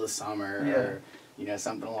middle of the summer or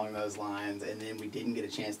something along those lines, and then we didn't get a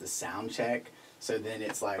chance to sound check, so then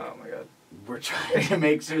it's like, oh my god, we're trying to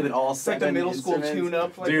make sure that all 7 like the middle school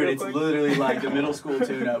tune-up, like, dude, it's literally like the middle school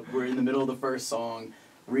tune-up. We're in the middle of the first song,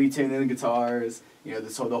 retuning the guitars,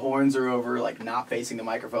 so the horns are over, like not facing the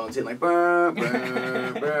microphones, hitting like brr,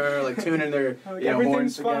 brr, brr, like tuning their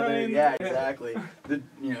horns together. Fine. Yeah, exactly. The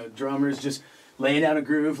drummers just laying down a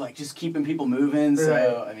groove, like just keeping people moving.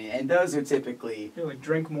 So I mean, and those are typically you're like,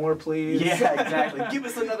 drink more, please. Yeah, exactly. Give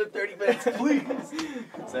us another 30 minutes, please.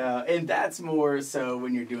 So, and that's more so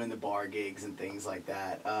when you're doing the bar gigs and things like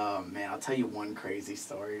that. Man, I'll tell you one crazy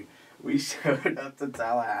story. We showed up to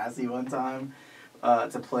Tallahassee one time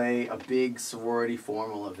to play a big sorority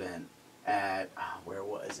formal event at where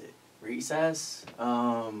was it? Recess.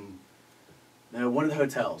 No, one of the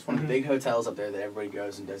hotels, one of the big hotels up there that everybody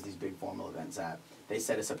goes and does these big formal events at. They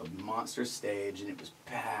set us up a monster stage, and it was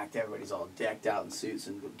packed. Everybody's all decked out in suits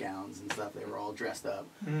and gowns and stuff. They were all dressed up.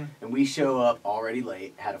 And we show up already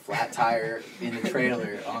late, had a flat tire in the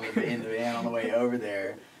trailer in the van on the way over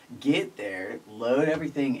there. Get there, load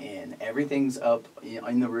everything in. Everything's up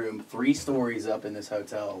in the room, 3 stories up in this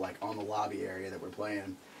hotel, like on the lobby area that we're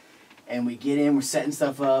playing. And we get in, we're setting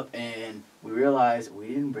stuff up, and we realize we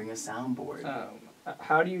didn't bring a soundboard.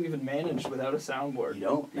 How do you even manage without a soundboard? You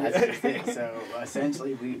don't. That's the thing. So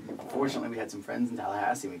essentially, fortunately we had some friends in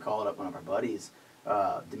Tallahassee. And we called up one of our buddies,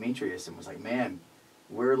 Demetrius, and was like, "Man,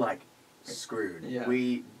 we're like screwed. Yeah.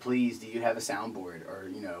 Please, do you have a soundboard or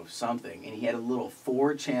something?" And he had a little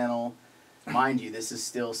 4-channel. Mind you, this is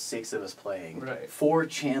still 6 of us playing. Right.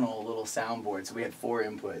 4-channel little soundboard, so we had 4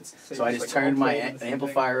 inputs. So I just like turned my all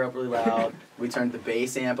amplifier up really loud. We turned the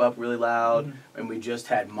bass amp up really loud, and we just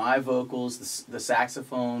had my vocals. The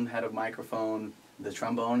saxophone had a microphone. The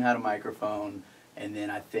trombone had a microphone, and then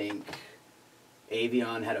I think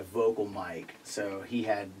Avion had a vocal mic, so he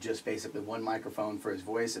had just basically one microphone for his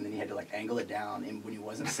voice, and then he had to like angle it down when he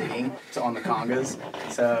wasn't singing on the congas.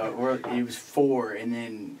 So it was 4, and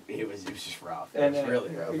then it was just rough. It was really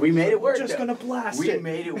rough. We made it work. We're just gonna blast it. We it.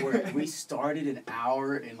 made it work. We started an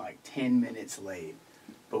hour and like 10 minutes late,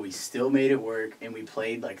 but we still made it work, and we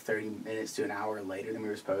played like 30 minutes to an hour later than we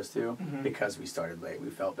were supposed to because we started late. We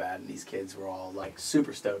felt bad, and these kids were all like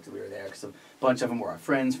super stoked that we were there because a bunch of them were our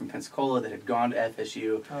friends from Pensacola that had gone to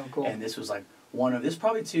FSU. Oh, cool. And this was like this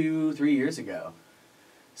probably 2-3 years ago.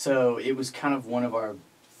 So it was kind of one of our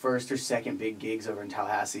first or second big gigs over in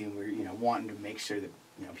Tallahassee, and we were wanting to make sure that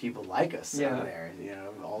people like us over there.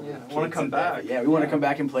 All the kids want to come back. We want to come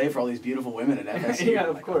back and play for all these beautiful women at FSU. Yeah,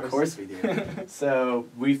 of course. Of course we do. So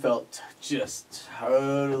we felt just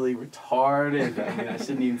totally retarded. I mean, I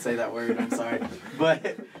shouldn't even say that word. I'm sorry,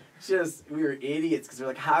 but we were idiots because we're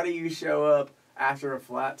like, how do you show up after a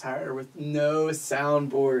flat tire with no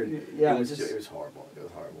soundboard. Yeah, it was horrible. It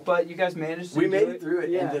was horrible. But you guys managed to We do made it through it,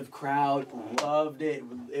 Yeah. and the crowd loved it.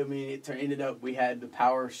 I mean, it ended up we had the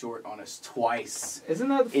power short on us twice Isn't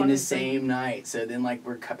that the in the funniest same night. So then, like,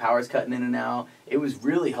 power's cutting in and out. It was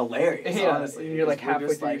really hilarious, thing? Yeah, honestly. you're like because we're halfway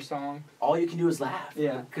just, through your like, song. all you can do is laugh.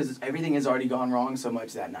 Yeah. Because everything has already gone wrong so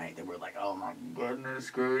much that night that we're like, oh my goodness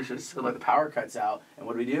gracious. So, like, the power cuts out, and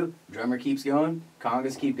what do? Drummer keeps going,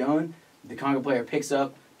 congas keep going. The conga player picks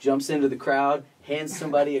up, jumps into the crowd, hands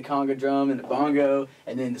somebody a conga drum and a bongo,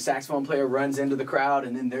 and then the saxophone player runs into the crowd,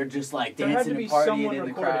 and then they're just like dancing and partying in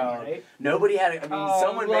the crowd. Right? Nobody had it. I mean,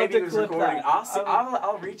 someone maybe was recording. That.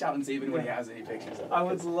 I'll reach out and see if anybody has any pictures of it. I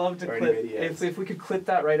would love to or clip. any videos. If we could clip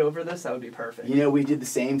that right over this, that would be perfect. You know, we did the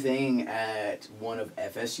same thing at one of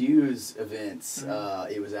FSU's events.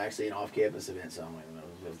 Mm-hmm. It was actually an off-campus event, so I'm like,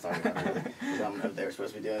 I don't know if they were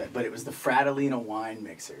supposed to be doing it, but it was the Fratalina wine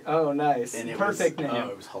mixer. Oh, nice. And it Perfect was, name. Oh,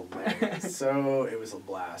 it was hilarious. So it was a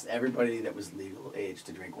blast. Everybody that was legal age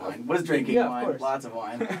to drink wine was drinking wine, lots of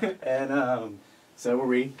wine. And so were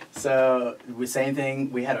we. So the same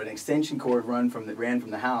thing. We had an extension cord ran from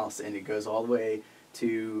the house, and it goes all the way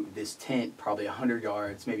to this tent, probably 100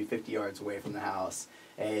 yards, maybe 50 yards away from the house.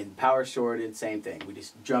 And power shorted, same thing. We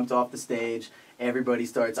just jumped off the stage. Everybody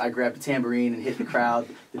starts. I grabbed a tambourine and hit the crowd.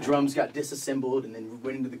 The drums got disassembled and then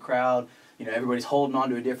went into the crowd. You know, everybody's holding on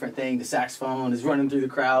to a different thing. The saxophone is running through the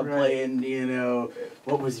crowd playing, you know,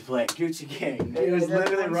 what was he playing? Gucci Gang. He was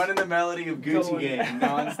literally running the melody of Gucci Gang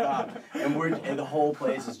nonstop. And the whole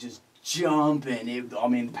place is just jumping.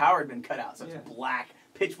 The power had been cut out, so it's black.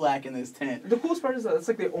 Pitch black in this tent. The coolest part is that it's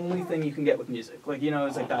like the only thing you can get with music. Like, you know,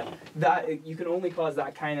 it's like that you can only cause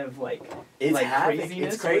that kind of like it's like havoc.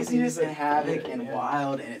 craziness. It's craziness and havoc and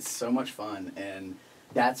wild, and it's so much fun. And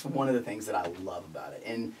that's one of the things that I love about it.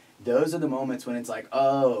 And those are the moments when it's like,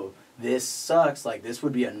 oh, this sucks. Like, this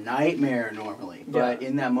would be a nightmare normally. But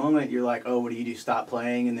in that moment, you're like, oh, what do? Stop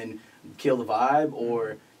playing and then kill the vibe,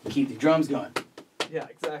 or keep the drums going? Yeah,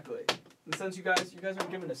 exactly. And since you guys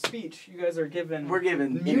aren't giving a speech, you guys are giving... We're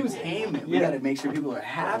giving entertainment. We got to make sure people are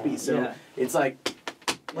happy. So it's like,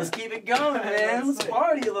 let's keep it going, man. Let's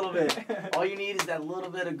party a little bit. All you need is that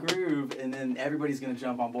little bit of groove, and then everybody's going to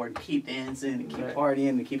jump on board and keep dancing and keep partying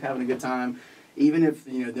and keep having a good time. Even if,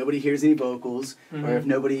 you know, nobody hears any vocals, or if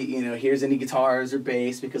nobody, you know, hears any guitars or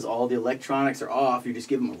bass, because all the electronics are off, you just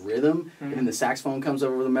give them a rhythm, and then the saxophone comes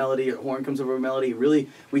over with a melody, or the horn comes over with a melody. Really,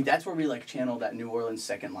 that's where we, like, channel that New Orleans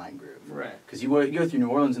second line groove. Right. Because you go through New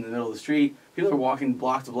Orleans in the middle of the street, people are walking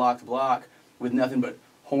block to block to block with nothing but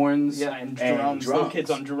horns and drums. Little kids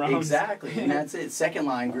on drums. Exactly, and that's it. Second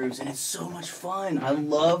line grooves, and it's so much fun. I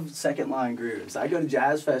love second line grooves. I go to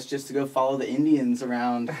Jazz Fest just to go follow the Indians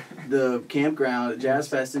around the campground at Jazz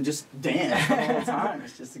Fest and just dance the whole time.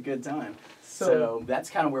 It's just a good time. So that's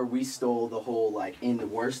kind of where we stole the whole, like, in the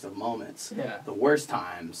worst of moments, the worst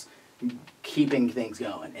times, keeping things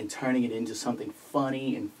going and turning it into something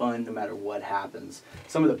funny and fun no matter what happens.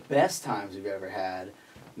 Some of the best times we've ever had.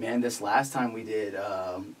 Man, this last time we did,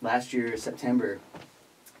 last year, September,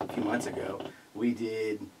 a few months ago, we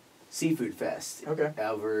did Seafood Fest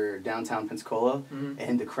over downtown Pensacola,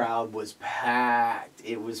 and the crowd was packed.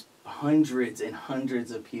 It was hundreds and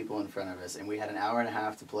hundreds of people in front of us, and we had an hour and a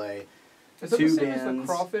half to play. Is that the same as the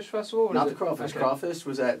Crawfish Festival? Not the Crawfish. Crawfish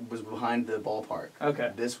was behind the ballpark.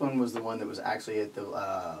 Okay. This one was the one that was actually at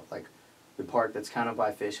the the park that's kind of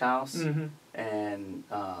by Fish House and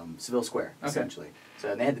Seville Square, essentially.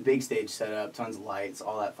 So they had the big stage set up, tons of lights,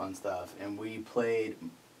 all that fun stuff, and we played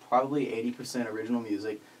probably 80% original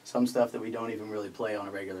music, some stuff that we don't even really play on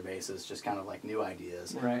a regular basis, just kind of like new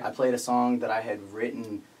ideas. Right. I played a song that I had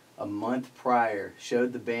written a month prior,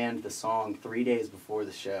 showed the band the song 3 days before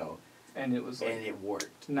the show. And it was like, and it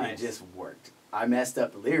worked. Nice. It just worked. I messed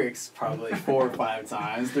up the lyrics probably 4 or 5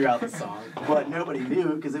 times throughout the song, but nobody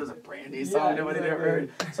knew because it was a brand new song nobody had ever heard.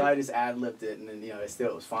 So I just ad-libbed it, and then, you know,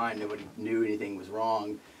 it was fine. Nobody knew anything was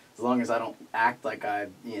wrong. As long as I don't act like I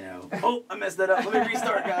messed that up. Let me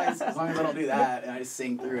restart, guys. As long as I don't do that, and I just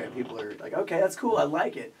sing through it, people are like, okay, that's cool. I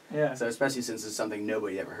like it. Yeah. So especially since it's something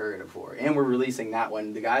nobody ever heard before, and we're releasing that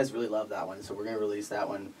one. The guys really love that one, so we're gonna release that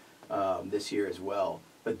one this year as well.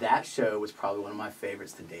 But that show was probably one of my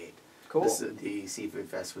favorites to date. Cool. The Seafood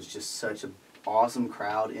Fest was just such an awesome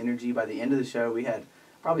crowd energy. By the end of the show, we had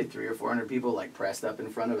probably 300 or 400 people like pressed up in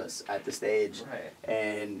front of us at the stage,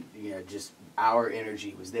 and just our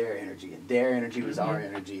energy was their energy, and their energy was our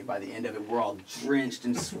energy. By the end of it, we're all drenched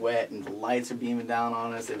in sweat, and the lights are beaming down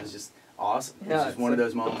on us. It was just awesome. It was just one of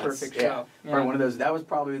those moments. Perfect show. One of those. That was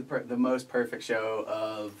probably the most perfect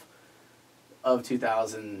show of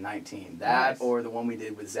 2019. That Nice. or the one we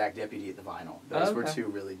did with Zach Deputy at the Vinyl. Those were Okay. 2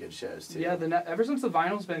 really good shows too. Yeah, ever since the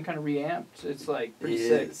vinyl's been kind of reamped, it's like pretty It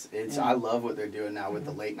sick. is. It's Yeah. I love what they're doing now with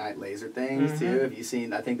the late night laser things too. Have you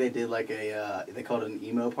seen? I think they did like a they called it an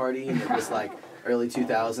emo party, and it was like early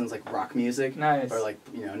 2000s like rock music, Nice. or like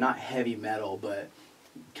not heavy metal, but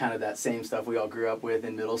kind of that same stuff we all grew up with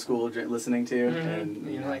in middle school listening to, and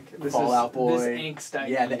You know, like this Fall Out Boy. This angst. I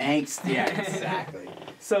Yeah, the need. angst. Yeah, exactly.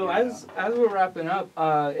 So Yeah. as we're wrapping up,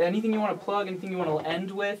 anything you want to plug? Anything you want to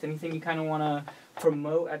end with? Anything you kind of want to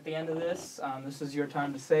promote at the end of this? This is your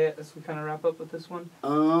time to say it as we kind of wrap up with this one.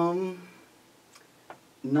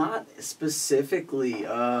 Not specifically. Be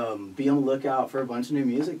on the lookout for a bunch of new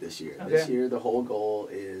music this year. Okay. This year, the whole goal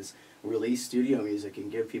is release studio music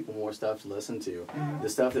and give people more stuff to listen to. The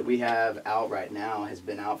stuff that we have out right now has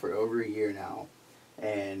been out for over a year now,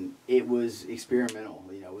 and it was experimental.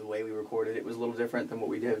 The way we recorded it was a little different than what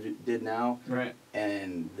we did now. Right.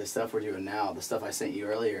 And the stuff we're doing now, the stuff I sent you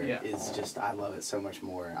earlier, Yeah. is just, I love it so much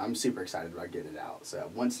more. I'm super excited about getting it out. So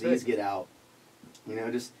once Good. these get out,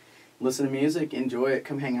 just listen to music, enjoy it,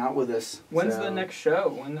 come hang out with us. When's So, the next show?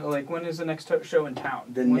 When is the next show in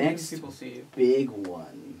town? The when next can people see you? big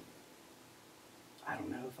one? I don't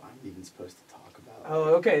know if I'm even supposed to talk about.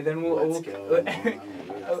 Oh, okay. Then what's going on with,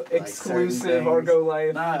 like, exclusive certain Argo things.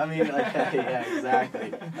 Life. No, I mean, yeah,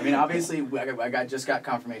 exactly. I mean, obviously, just got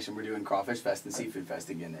confirmation we're doing Crawfish Fest and Seafood Fest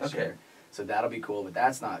again this Okay. year. So that'll be cool, but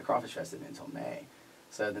that's not, Crawfish Fest isn't until May.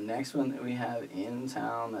 So the next one that we have in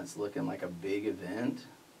town that's looking like a big event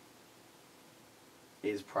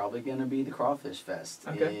is probably going to be the Crawfish Fest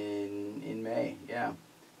in May. Yeah.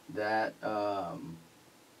 That,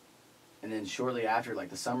 and then shortly after, like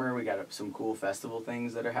the summer, we got some cool festival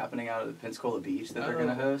things that are happening out at the Pensacola Beach that they're going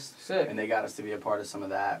to host. Sick. And they got us to be a part of some of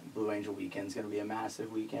that. Blue Angel Weekend's going to be a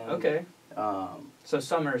massive weekend. Okay. So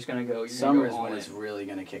summer is gonna go. Summer is all when in. it's really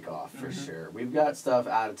going to kick off, for sure. We've got stuff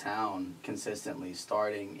out of town consistently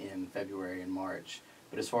starting in February and March.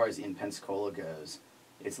 But as far as in Pensacola goes,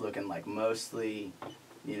 it's looking like mostly,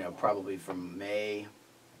 probably from May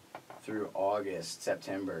through August,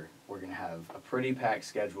 September, we're going to have a pretty packed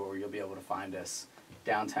schedule where you'll be able to find us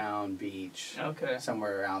downtown, beach, Okay.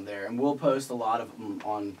 somewhere around there. And we'll post a lot of them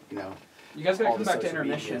on, You guys gotta all come the back to social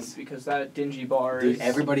intermission medias. because that dingy bar Dude, is.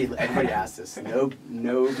 everybody asks us. No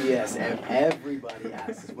BS. Everybody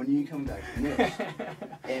asks us, when are you coming back to Niche?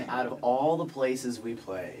 And out of all the places we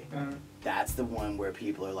play, that's the one where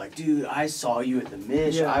people are like, dude, I saw you at the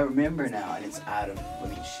Mish. Yeah. I remember now. And it's out of,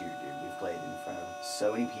 shoot, dude, we've played in front of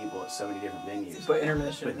so many people at so many different venues. But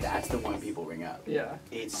intermission. But that's the one people ring up. Yeah.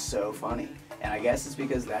 It's so funny. And I guess it's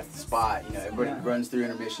because that's the spot. Everybody Yeah. runs through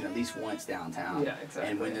intermission at least once downtown. Yeah,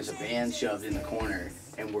 exactly. And when there's a band shoved in the corner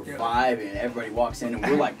and we're Yeah. vibing, everybody walks in and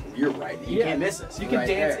we're like, you're right. You can't miss us. You We're can right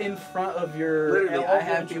dance there. in front of your. Literally, all I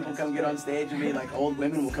have the people instruments. come get on stage with me, like old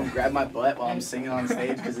women will come grab my butt while I'm singing on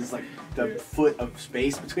stage because it's like the foot of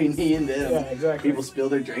space between me and them. Yeah, exactly. People spill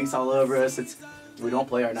their drinks all over us. We don't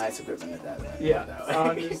play our nice equipment at that way. Yeah, No. I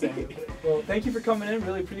understand. Well, thank you for coming in.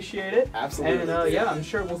 Really appreciate it. Absolutely. And yeah, I'm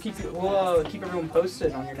sure we'll keep everyone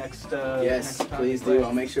posted on your next. Yes, next time please you play. do.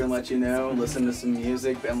 I'll make sure and let you know. Listen to some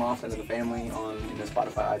music. Ben Lofton and the family on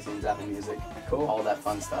Spotify, iTunes, Apple Music. Cool. All that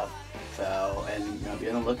fun stuff. So, and be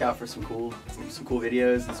on the lookout for some cool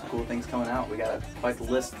videos and some cool things coming out. We got quite the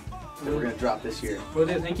list that we're gonna drop this year. Will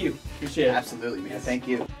do. Thank you. Appreciate it. Absolutely, man. Thank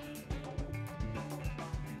you.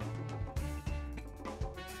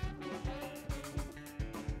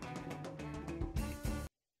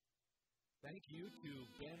 Thank you to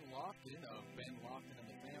Ben Lofton of Ben Lofton and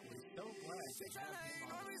the Family. So glad to have him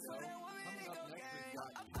on the show. Coming up next, we've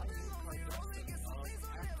got Tyson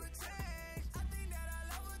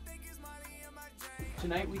of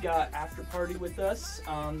Tonight we got After Party with us.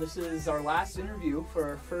 This is our last interview for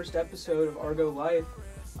our first episode of Argo Life.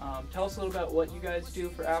 Tell us a little about what you guys do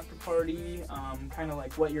for After Party, kind of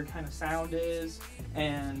like what your kind of sound is,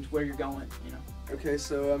 and where you're going. Okay,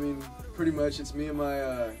 so pretty much it's me and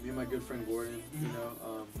my good friend Gordon.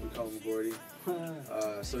 We call him Gordy.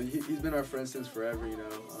 So he's been our friend since forever.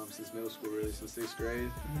 Since middle school, really, since 6th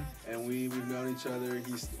grade. And we've known each other.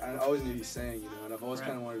 I always knew he sang, and I've always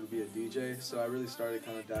kind of wanted to be a DJ. So I really started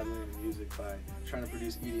kind of dabbling in music by trying to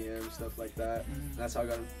produce EDM stuff like that. And that's how I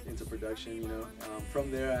got into production.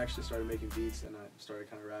 From there I actually started making beats and I started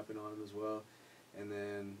kind of rapping on them as well. And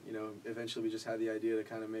then eventually we just had the idea to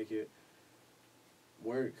kind of make it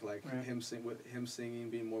work, like him singing,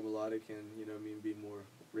 being more melodic, and being more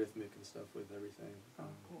rhythmic and stuff with everything.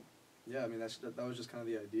 Cool. Yeah, that was just kind of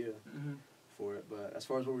the idea for it. But as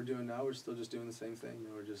far as what we're doing now, we're still just doing the same thing.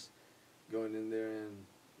 We're just going in there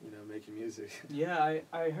and making music. Yeah,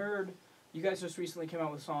 I heard you guys just recently came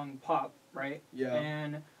out with a song Pop, right? Yeah.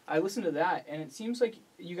 And I listened to that, and it seems like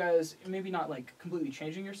you guys maybe not like completely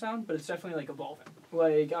changing your sound, but it's definitely like evolving.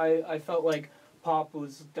 Like I felt like Pop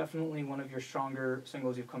was definitely one of your stronger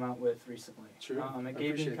singles you've come out with recently. True. It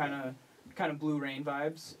gave me kind of Blue Rain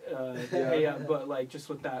vibes. Yeah. But like just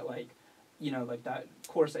with that like, you know, like that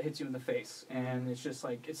chorus that hits you in the face, and it's just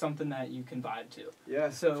like it's something that you can vibe to. Yeah.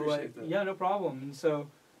 So appreciate like that. yeah, no problem. And so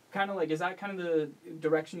kind of like is that kind of the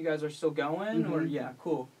direction you guys are still going, or yeah,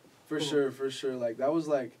 cool. For Cool. sure. Like that was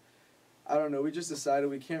like, I don't know. We just decided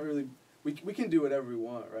we can't really. We can do whatever we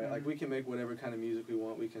want, right? Like we can make whatever kind of music we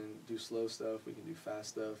want. We can do slow stuff. We can do fast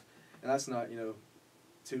stuff, and that's not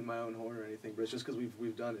tooting my own horn or anything. But it's just because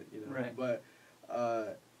we've done it, Right. But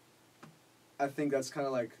I think that's kind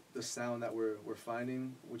of like the sound that we're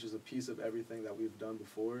finding, which is a piece of everything that we've done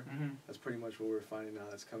before. That's pretty much what we're finding now.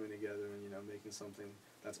 That's coming together and making something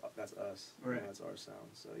that's us. Right. That's our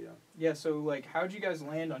sound. So yeah. Yeah. So like, how'd you guys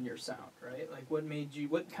land on your sound, right? Like,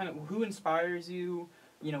 who inspires you?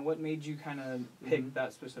 What made you kind of pick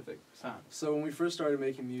that specific sound? So when we first started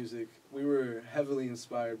making music, we were heavily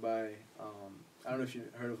inspired by, I don't know if you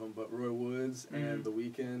heard of him, but Roy Woods and The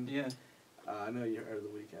Weeknd. Yeah. I know you heard of The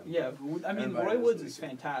Weeknd. Yeah, I mean, Everybody Roy knows Woods The is Weeknd.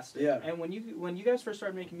 fantastic. Yeah. And when you guys first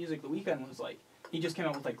started making music, The Weeknd was like, he just came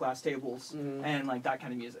out with like Glass Tables and like that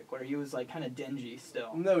kind of music, where he was like kind of dingy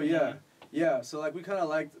still. No, yeah. Yeah, so like we kind of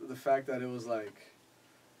liked the fact that it was like,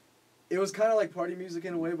 it was kind of like party music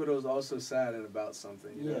in a way, but it was also sad and about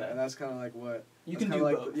something. You know? And that's kind of like what you can do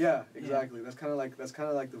both. Yeah, exactly. Yeah. That's kind of like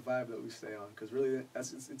the vibe that we stay on, because really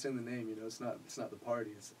it's in the name. It's not the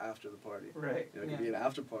party. It's after the party. Right. It could be an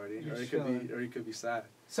after party, or it could be sad.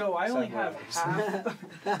 So I only have half.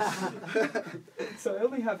 So I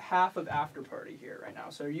only have half of after party here right now.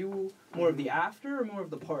 So are you more of the after or more of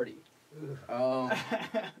the party?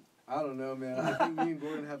 I don't know, man. I think me and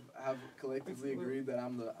Gordon have collectively agreed that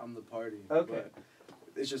I'm the party. Okay. But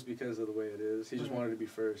it's just because of the way it is. He just wanted to be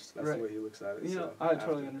first. That's the way he looks at it. Yeah, so I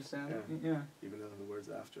totally understand. Yeah. Even though the word's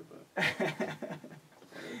after, but. I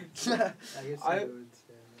guess I would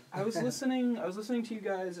say. I was listening to you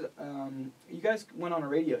guys. You guys went on a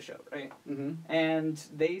radio show, right? And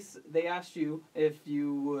they asked you if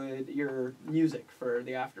you would your music for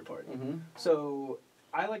the after party. So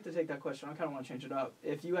I like to take that question. I kind of want to change it up.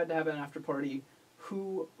 If you had to have an after party,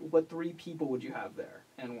 what 3 people would you have there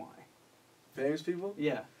and why? Famous people?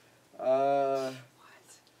 Yeah. What?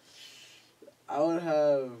 I would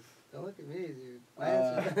have. Don't look at me, dude. My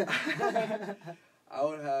answer. I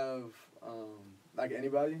would have like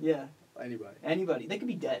anybody. Yeah. Anybody. Anybody. They could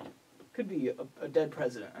be dead. Could be a dead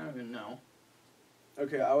president. I don't even know.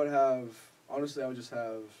 Okay, I would have. Honestly, I would just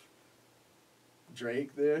have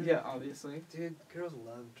Drake there. Yeah, obviously. Dude, girls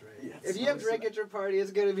love Drake. Yeah, if you have Drake at your party,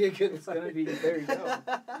 it's gonna be a good It's gonna be, there you go.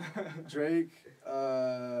 Drake,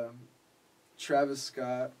 Travis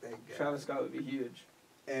Scott. Travis Scott would be huge.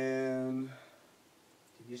 And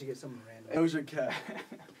Dude, you should get someone random. Doja Cat.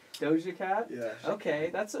 Doja Cat? Yeah.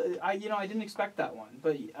 Okay, I didn't expect that one,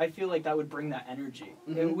 but I feel like that would bring that energy.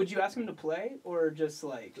 And would you ask him to play or just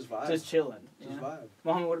like Just vibe. just chilling? Just vibe.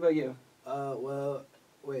 Mohammed, what about you? Well,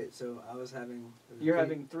 wait. So I was having. You're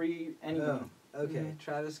having 3 anyone. Oh, okay.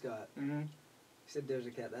 Travis Scott. Mm-hmm. You said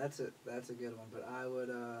Doja Cat. That's a good one. But I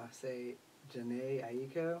would say Janae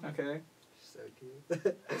Aiko. Okay. So cute.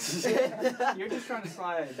 You're just trying to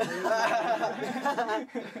slide.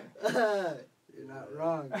 You're not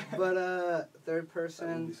wrong. But third That would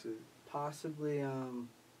person, be sick. possibly I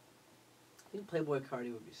think Playboy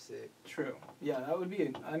Cardi would be sick. True. Yeah, that would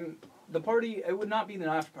be. The party. It would not be the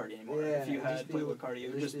after party anymore Yeah, if you it'd had just be- Playboy Cardi. It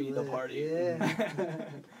would it'd just be the lit. party. Yeah.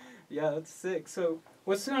 Yeah, that's sick. So,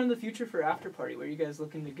 what's on in the future for after party? Where are you guys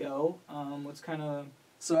looking to go? What's kind of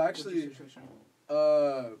So actually,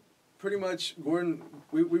 pretty much Gordon.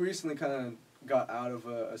 We recently kind of got out of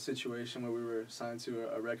a situation where we were signed to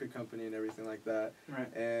a record company and everything like that.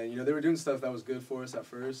 Right. And they were doing stuff that was good for us at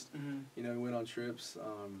first. Mm-hmm. We went on trips,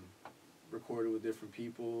 recorded with different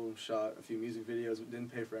people, shot a few music videos. We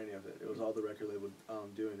didn't pay for any of it. It was all the record label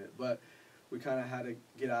doing it. But we kind of had to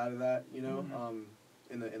get out of that,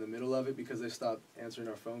 in the middle of it, because they stopped answering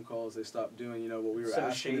our phone calls. They stopped doing what we were So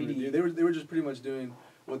asking them to shady. do. They were just pretty much doing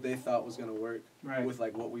what they thought was gonna work Right. with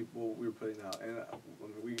like what we were putting out, and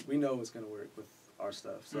we know it's gonna work with our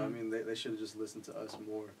stuff. So I mean, they should have just listened to us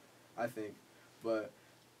more, I think. But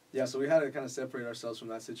yeah, so we had to kind of separate ourselves from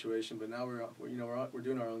that situation, but now we're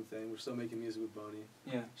doing our own thing. We're still making music with Boney.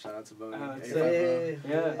 Yeah. Shout out to Boney.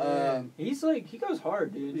 He's like, he goes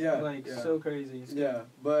hard, dude. Yeah, like so crazy. Yeah,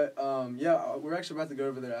 but we're actually about to go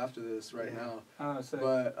over there after this now. Oh, sick.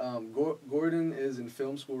 But Gordon is in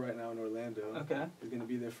film school right now in Orlando. Okay. He's gonna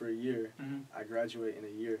be there for a year. I graduate in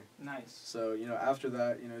a year. Nice. So after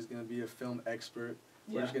that, he's gonna be a film expert.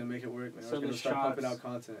 We're just gonna make it work, man. So we're gonna start pumping out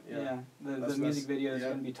content. The music video is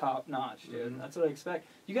gonna be top notch, dude. That's what I expect.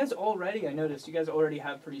 You guys I noticed you guys already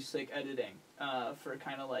have pretty sick editing for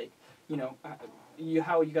kind of like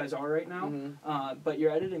how you guys are right now. But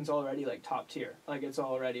your editing's already like top tier. Like it's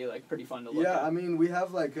already like pretty fun to look at. Yeah, I mean we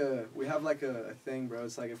have like a thing, bro.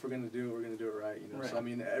 It's like if we're gonna do it, we're gonna do it right. Right. So I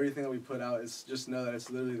mean everything that we put out is just know that it's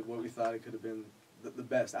literally what we thought it could have been the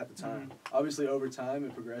best at the time. Obviously over time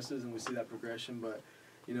it progresses and we see that progression, but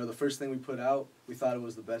the first thing we put out, we thought it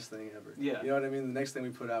was the best thing ever. Yeah. You know what I mean? The next thing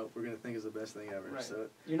we put out, we're going to think is the best thing ever. Right. So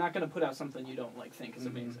you're not going to put out something you don't think is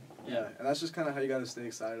amazing. Yeah. And that's just kind of how you got to stay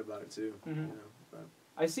excited about it too. But.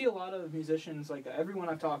 I see a lot of musicians, like everyone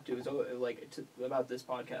I've talked to is about this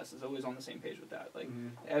podcast is always on the same page with that. Like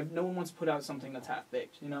no one wants to put out something that's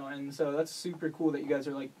half-baked, and so that's super cool that you guys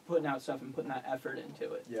are like putting out stuff and putting that effort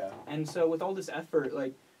into it. Yeah. And so with all this effort,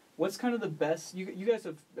 like what's kind of the best, you guys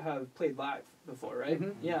have played live before, right?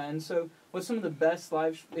 Yeah, and so what's some of the best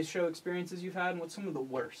live show experiences you've had, and what's some of the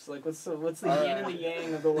worst? Like what's the yin and the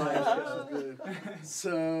yang of the live show?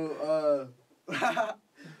 So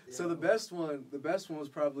so the best one was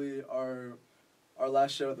probably our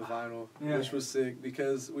last show at the Vinyl, which was sick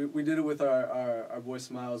because we did it with our boy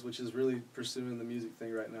Smiles, which is really pursuing the music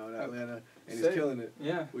thing right now in Atlanta, and he's killing it.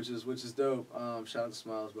 Yeah, which is dope. Shout out to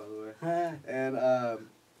Smiles, by the way. And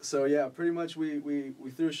so yeah, pretty much we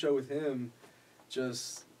threw a show with him,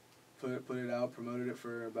 just put it out, promoted it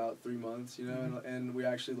for about 3 months, and we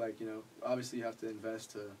actually obviously you have to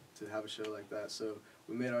invest to have a show like that, so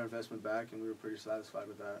we made our investment back and we were pretty satisfied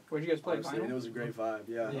with that. Where'd you guys play? Vinyl? And it was a great vibe,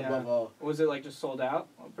 above all. Was it like just sold out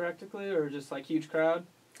practically, or just like huge crowd?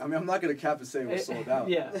 I mean, I'm not gonna cap and say it was sold out.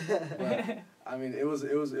 But, I mean, it was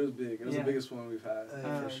big. It was the biggest one we've had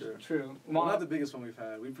for sure. True. Well, not the biggest one we've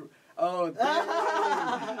had.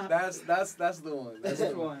 That's the one. That's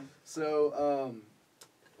the one. So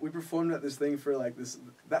we performed at this thing for like this.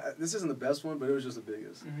 This isn't the best one, but it was just the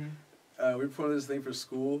biggest. We performed this thing for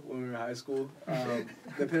school when we were in high school. They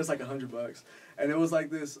paid us like $100, and it was like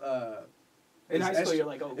this. In high school, you're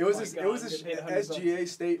like, oh, it was this SGA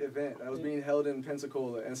state event that was being held in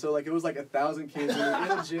Pensacola, and so like it was like 1,000 kids in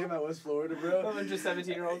a gym at West Florida, bro. Oh, and just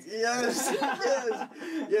 17-year-olds. Yes,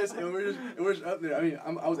 and we're just up there. I mean,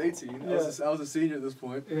 I was 18. I was a senior at this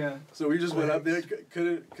point. Yeah. So we just went up there,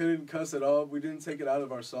 couldn't cuss at all. We didn't take it out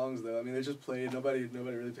of our songs though. I mean, they just played. Nobody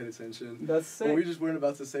really paid attention. That's sick. But we just weren't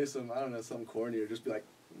about to say something corny or just be like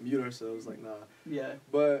mute ourselves. Like nah. Yeah.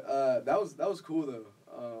 But that was cool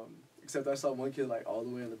though. Except I saw one kid like all the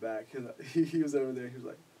way in the back. He was over there. He was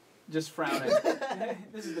like, just frowning.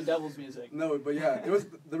 This is the devil's music. No, but yeah, it was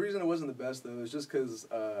the reason it wasn't the best though. It was just because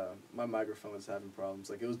my microphone was having problems.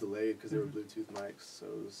 Like it was delayed because they were Bluetooth mics. So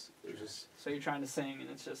it was just. So you're trying to sing and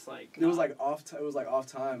it's just like. It was like off. It was like off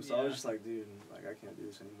time. So I was just like, dude, like I can't do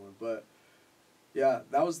this anymore. But yeah,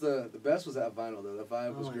 that was the best was at Vinyl though. The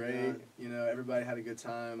vibe was great. God. Everybody had a good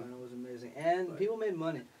time. Vinyl was amazing, and people made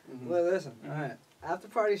money. Well, listen, all right. After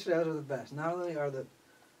party shows are the best. Not only are the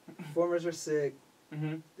performers are sick,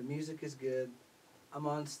 the music is good. I'm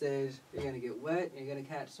on stage. You're gonna get wet. You're gonna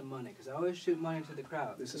catch some money because I always shoot money to the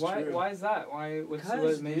crowd. This is true. Why is that?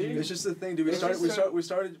 What made you? It's just the thing, dude. We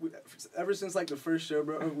started ever since like the first show,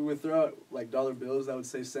 bro. We would throw out like dollar bills that would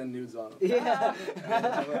say "send nudes" on them. Yeah.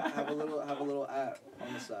 have a little app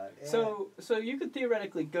on the side. Yeah. So you could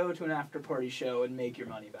theoretically go to an after party show and make your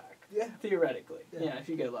money back. Yeah. Theoretically. Yeah, if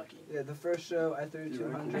you get lucky. Yeah, the first show I threw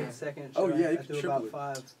 200. Second show I threw about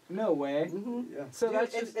 5. No way. Yeah. So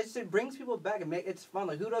dude, that's it brings people back and it's fun.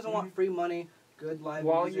 Like who doesn't want free money? Good live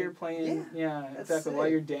while music. you're playing, exactly. Sick. While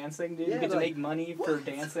you're dancing, dude, you get to make money for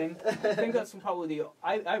dancing. I think that's probably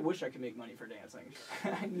I wish I could make money for dancing.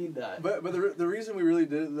 I need that. But the reason we really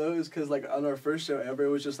did it though is because like on our first show ever, it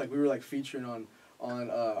was just like we were like featuring on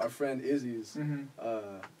our friend Izzy's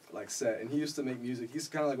like set, and he used to make music. He's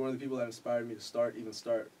kind of like one of the people that inspired me to start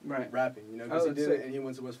rapping. Because he did it, and he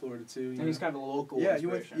went to West Florida too. And he's kind of a local. Yeah, he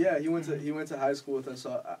went to high school with us.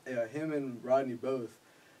 So him and Rodney both.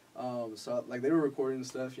 So like they were recording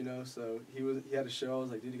stuff, So he had a show. I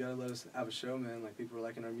was like, dude, you gotta let us have a show, man. Like people were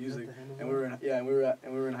liking our music, and we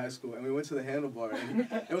were in high school, and we went to the Handlebar, and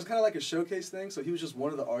it was kind of like a showcase thing. So he was just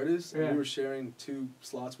one of the artists, and we were sharing 2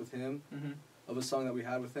 slots with him of a song that we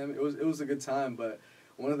had with him. It was a good time, but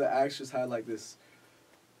one of the acts just had like this.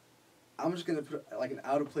 I'm just gonna put like an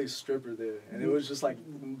out of place stripper there, and it was just like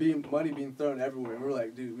money being thrown everywhere. And we're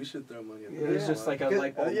like, dude, we should throw money at It was just like a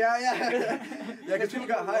light bulb. yeah, because people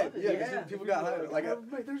got hyped. Yeah, Yeah. people got hyped.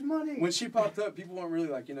 Like, there's money. when she popped up, people weren't really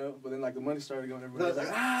like, but then like the money started going, everybody was like,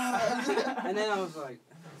 ah. And then I was like,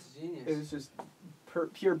 that's genius. It was just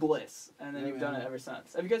pure bliss, and then Yeah, you've done man. it ever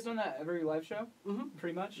since. Have you guys done that every live show? Mm-hmm.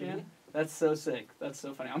 Pretty much, yeah. Mhm. That's so sick. That's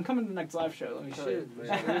so funny. I'm coming to the next live show. Let me You tell you.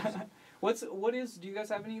 should. Do you guys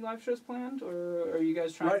have any live shows planned, or are you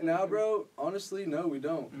guys trying? Right now, bro, honestly, no, we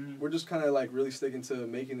don't. Mhm. We're just kind of like really sticking to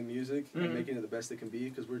making the music Mhm. and making it the best it can be,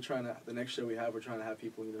 because we're trying to, the next show we have, we're trying to have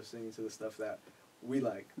people, singing to the stuff that we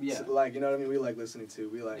like. Yeah. So, like, you know what I mean? We like listening to,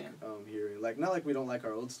 we like Yeah. hearing. Like, not like we don't like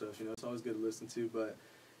our old stuff, it's always good to listen to, but,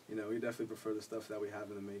 we definitely prefer the stuff that we have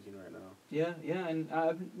in the making right now. Yeah, and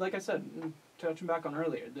like I said, touching back on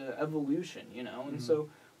earlier, the evolution, and Mhm. so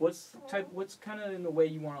what's kind of in the way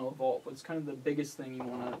you want to evolve? What's kind of the biggest thing you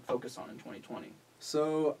want to focus on in 2020?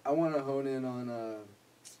 So I want to hone in on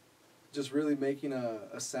just really making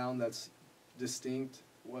a sound that's distinct,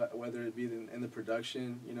 whether it be in the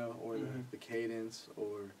production, or Mhm. the cadence,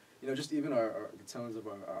 or just even the tones of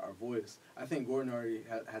our voice. I think Gordon already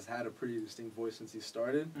has had a pretty distinct voice since he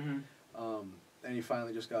started, Mm-hmm. and he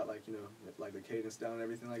finally just got like the cadence down and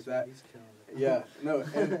everything like that. He's killing it. Yeah, no,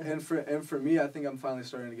 and for me, I think I'm finally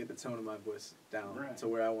starting to get the tone of my voice down Right. to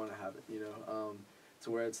where I want to have it,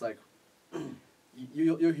 to where it's like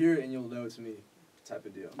you'll hear it and you'll know it's me, type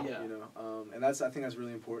of deal. Yeah. And I think that's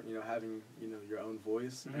really important. Having your own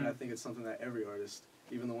voice, and I Mhm. think it's something that every artist,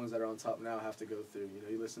 even the ones that are on top now, have to go through.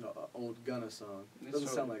 You listen to an old Gunna song, it It's doesn't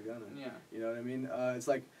sound totally- like Gunna. Yeah. You know what I mean? It's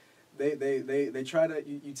like they try to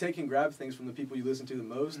you take and grab things from the people you listen to the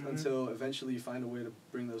most Mhm. until eventually you find a way to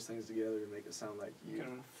bring those things together to make it sound like You you.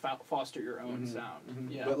 can foster your own Mhm, sound.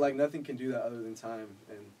 mhm. Yeah. But like nothing can do that other than time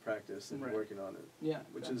and practice and Right. working on it, yeah.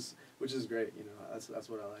 which exactly. is great. That's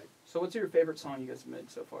what I like. So what's your favorite song you guys have made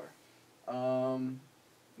so far?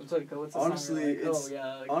 What's the song Honestly, you're like, it's- oh,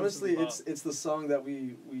 yeah, like, Honestly, this is it's the song that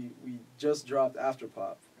we just dropped after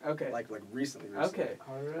pop, Bob. Okay. like recently. Okay.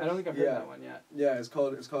 I don't think I've heard Yeah. that one yet. Yeah, it's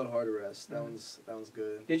called Hard Arrest. That Mhm. one's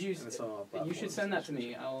good. Did you? And it's on all You should platforms. send that to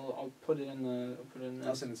me. I'll put it in the. I'll put it in.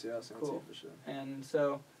 I'll send it to you. I'll send it to Cool. you for sure. And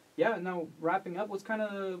so, yeah. Now wrapping up, what's something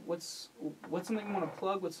you want to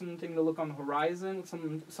plug? What's something to look on the horizon? What's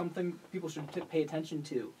something people should pay attention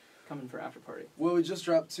to coming for After Party? Well, we just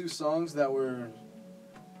dropped 2 songs that were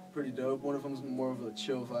pretty dope. One of them's more of a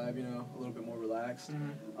chill vibe, a little bit more relaxed.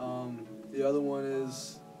 Mm-hmm. The other one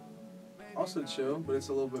is also chill, but it's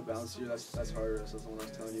a little bit bouncier. That's Hard Arrest. That's the one I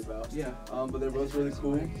was telling you about. Yeah. But they're both really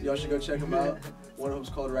cool. Y'all should go check them out. One of them's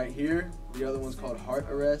called Right Here. The other one's called Heart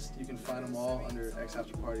Arrest. You can find them all under X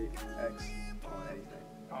After Party X on anything.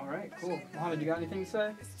 All right. Cool. Mohammed, you got anything to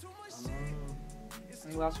say?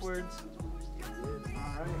 Any last words? All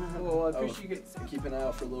right. Cool. Well, I appreciate you. Keep an eye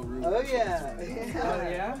out for Lil Root. Oh yeah. Oh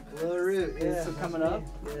yeah. Lil Root. Yeah. Is it coming up?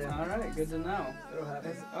 Yeah. All right. Good to know. It'll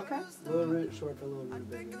happen. Okay. Lil Root, short for Lil Root,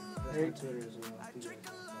 baby. That's on Twitter as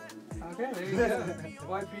well. Okay, there you go.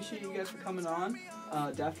 Well, I appreciate you guys for coming on.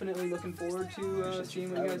 Definitely looking forward to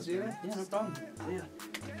seeing what you guys do. Yeah, no problem. Yeah.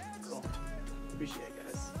 Cool. Appreciate it,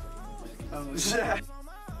 guys.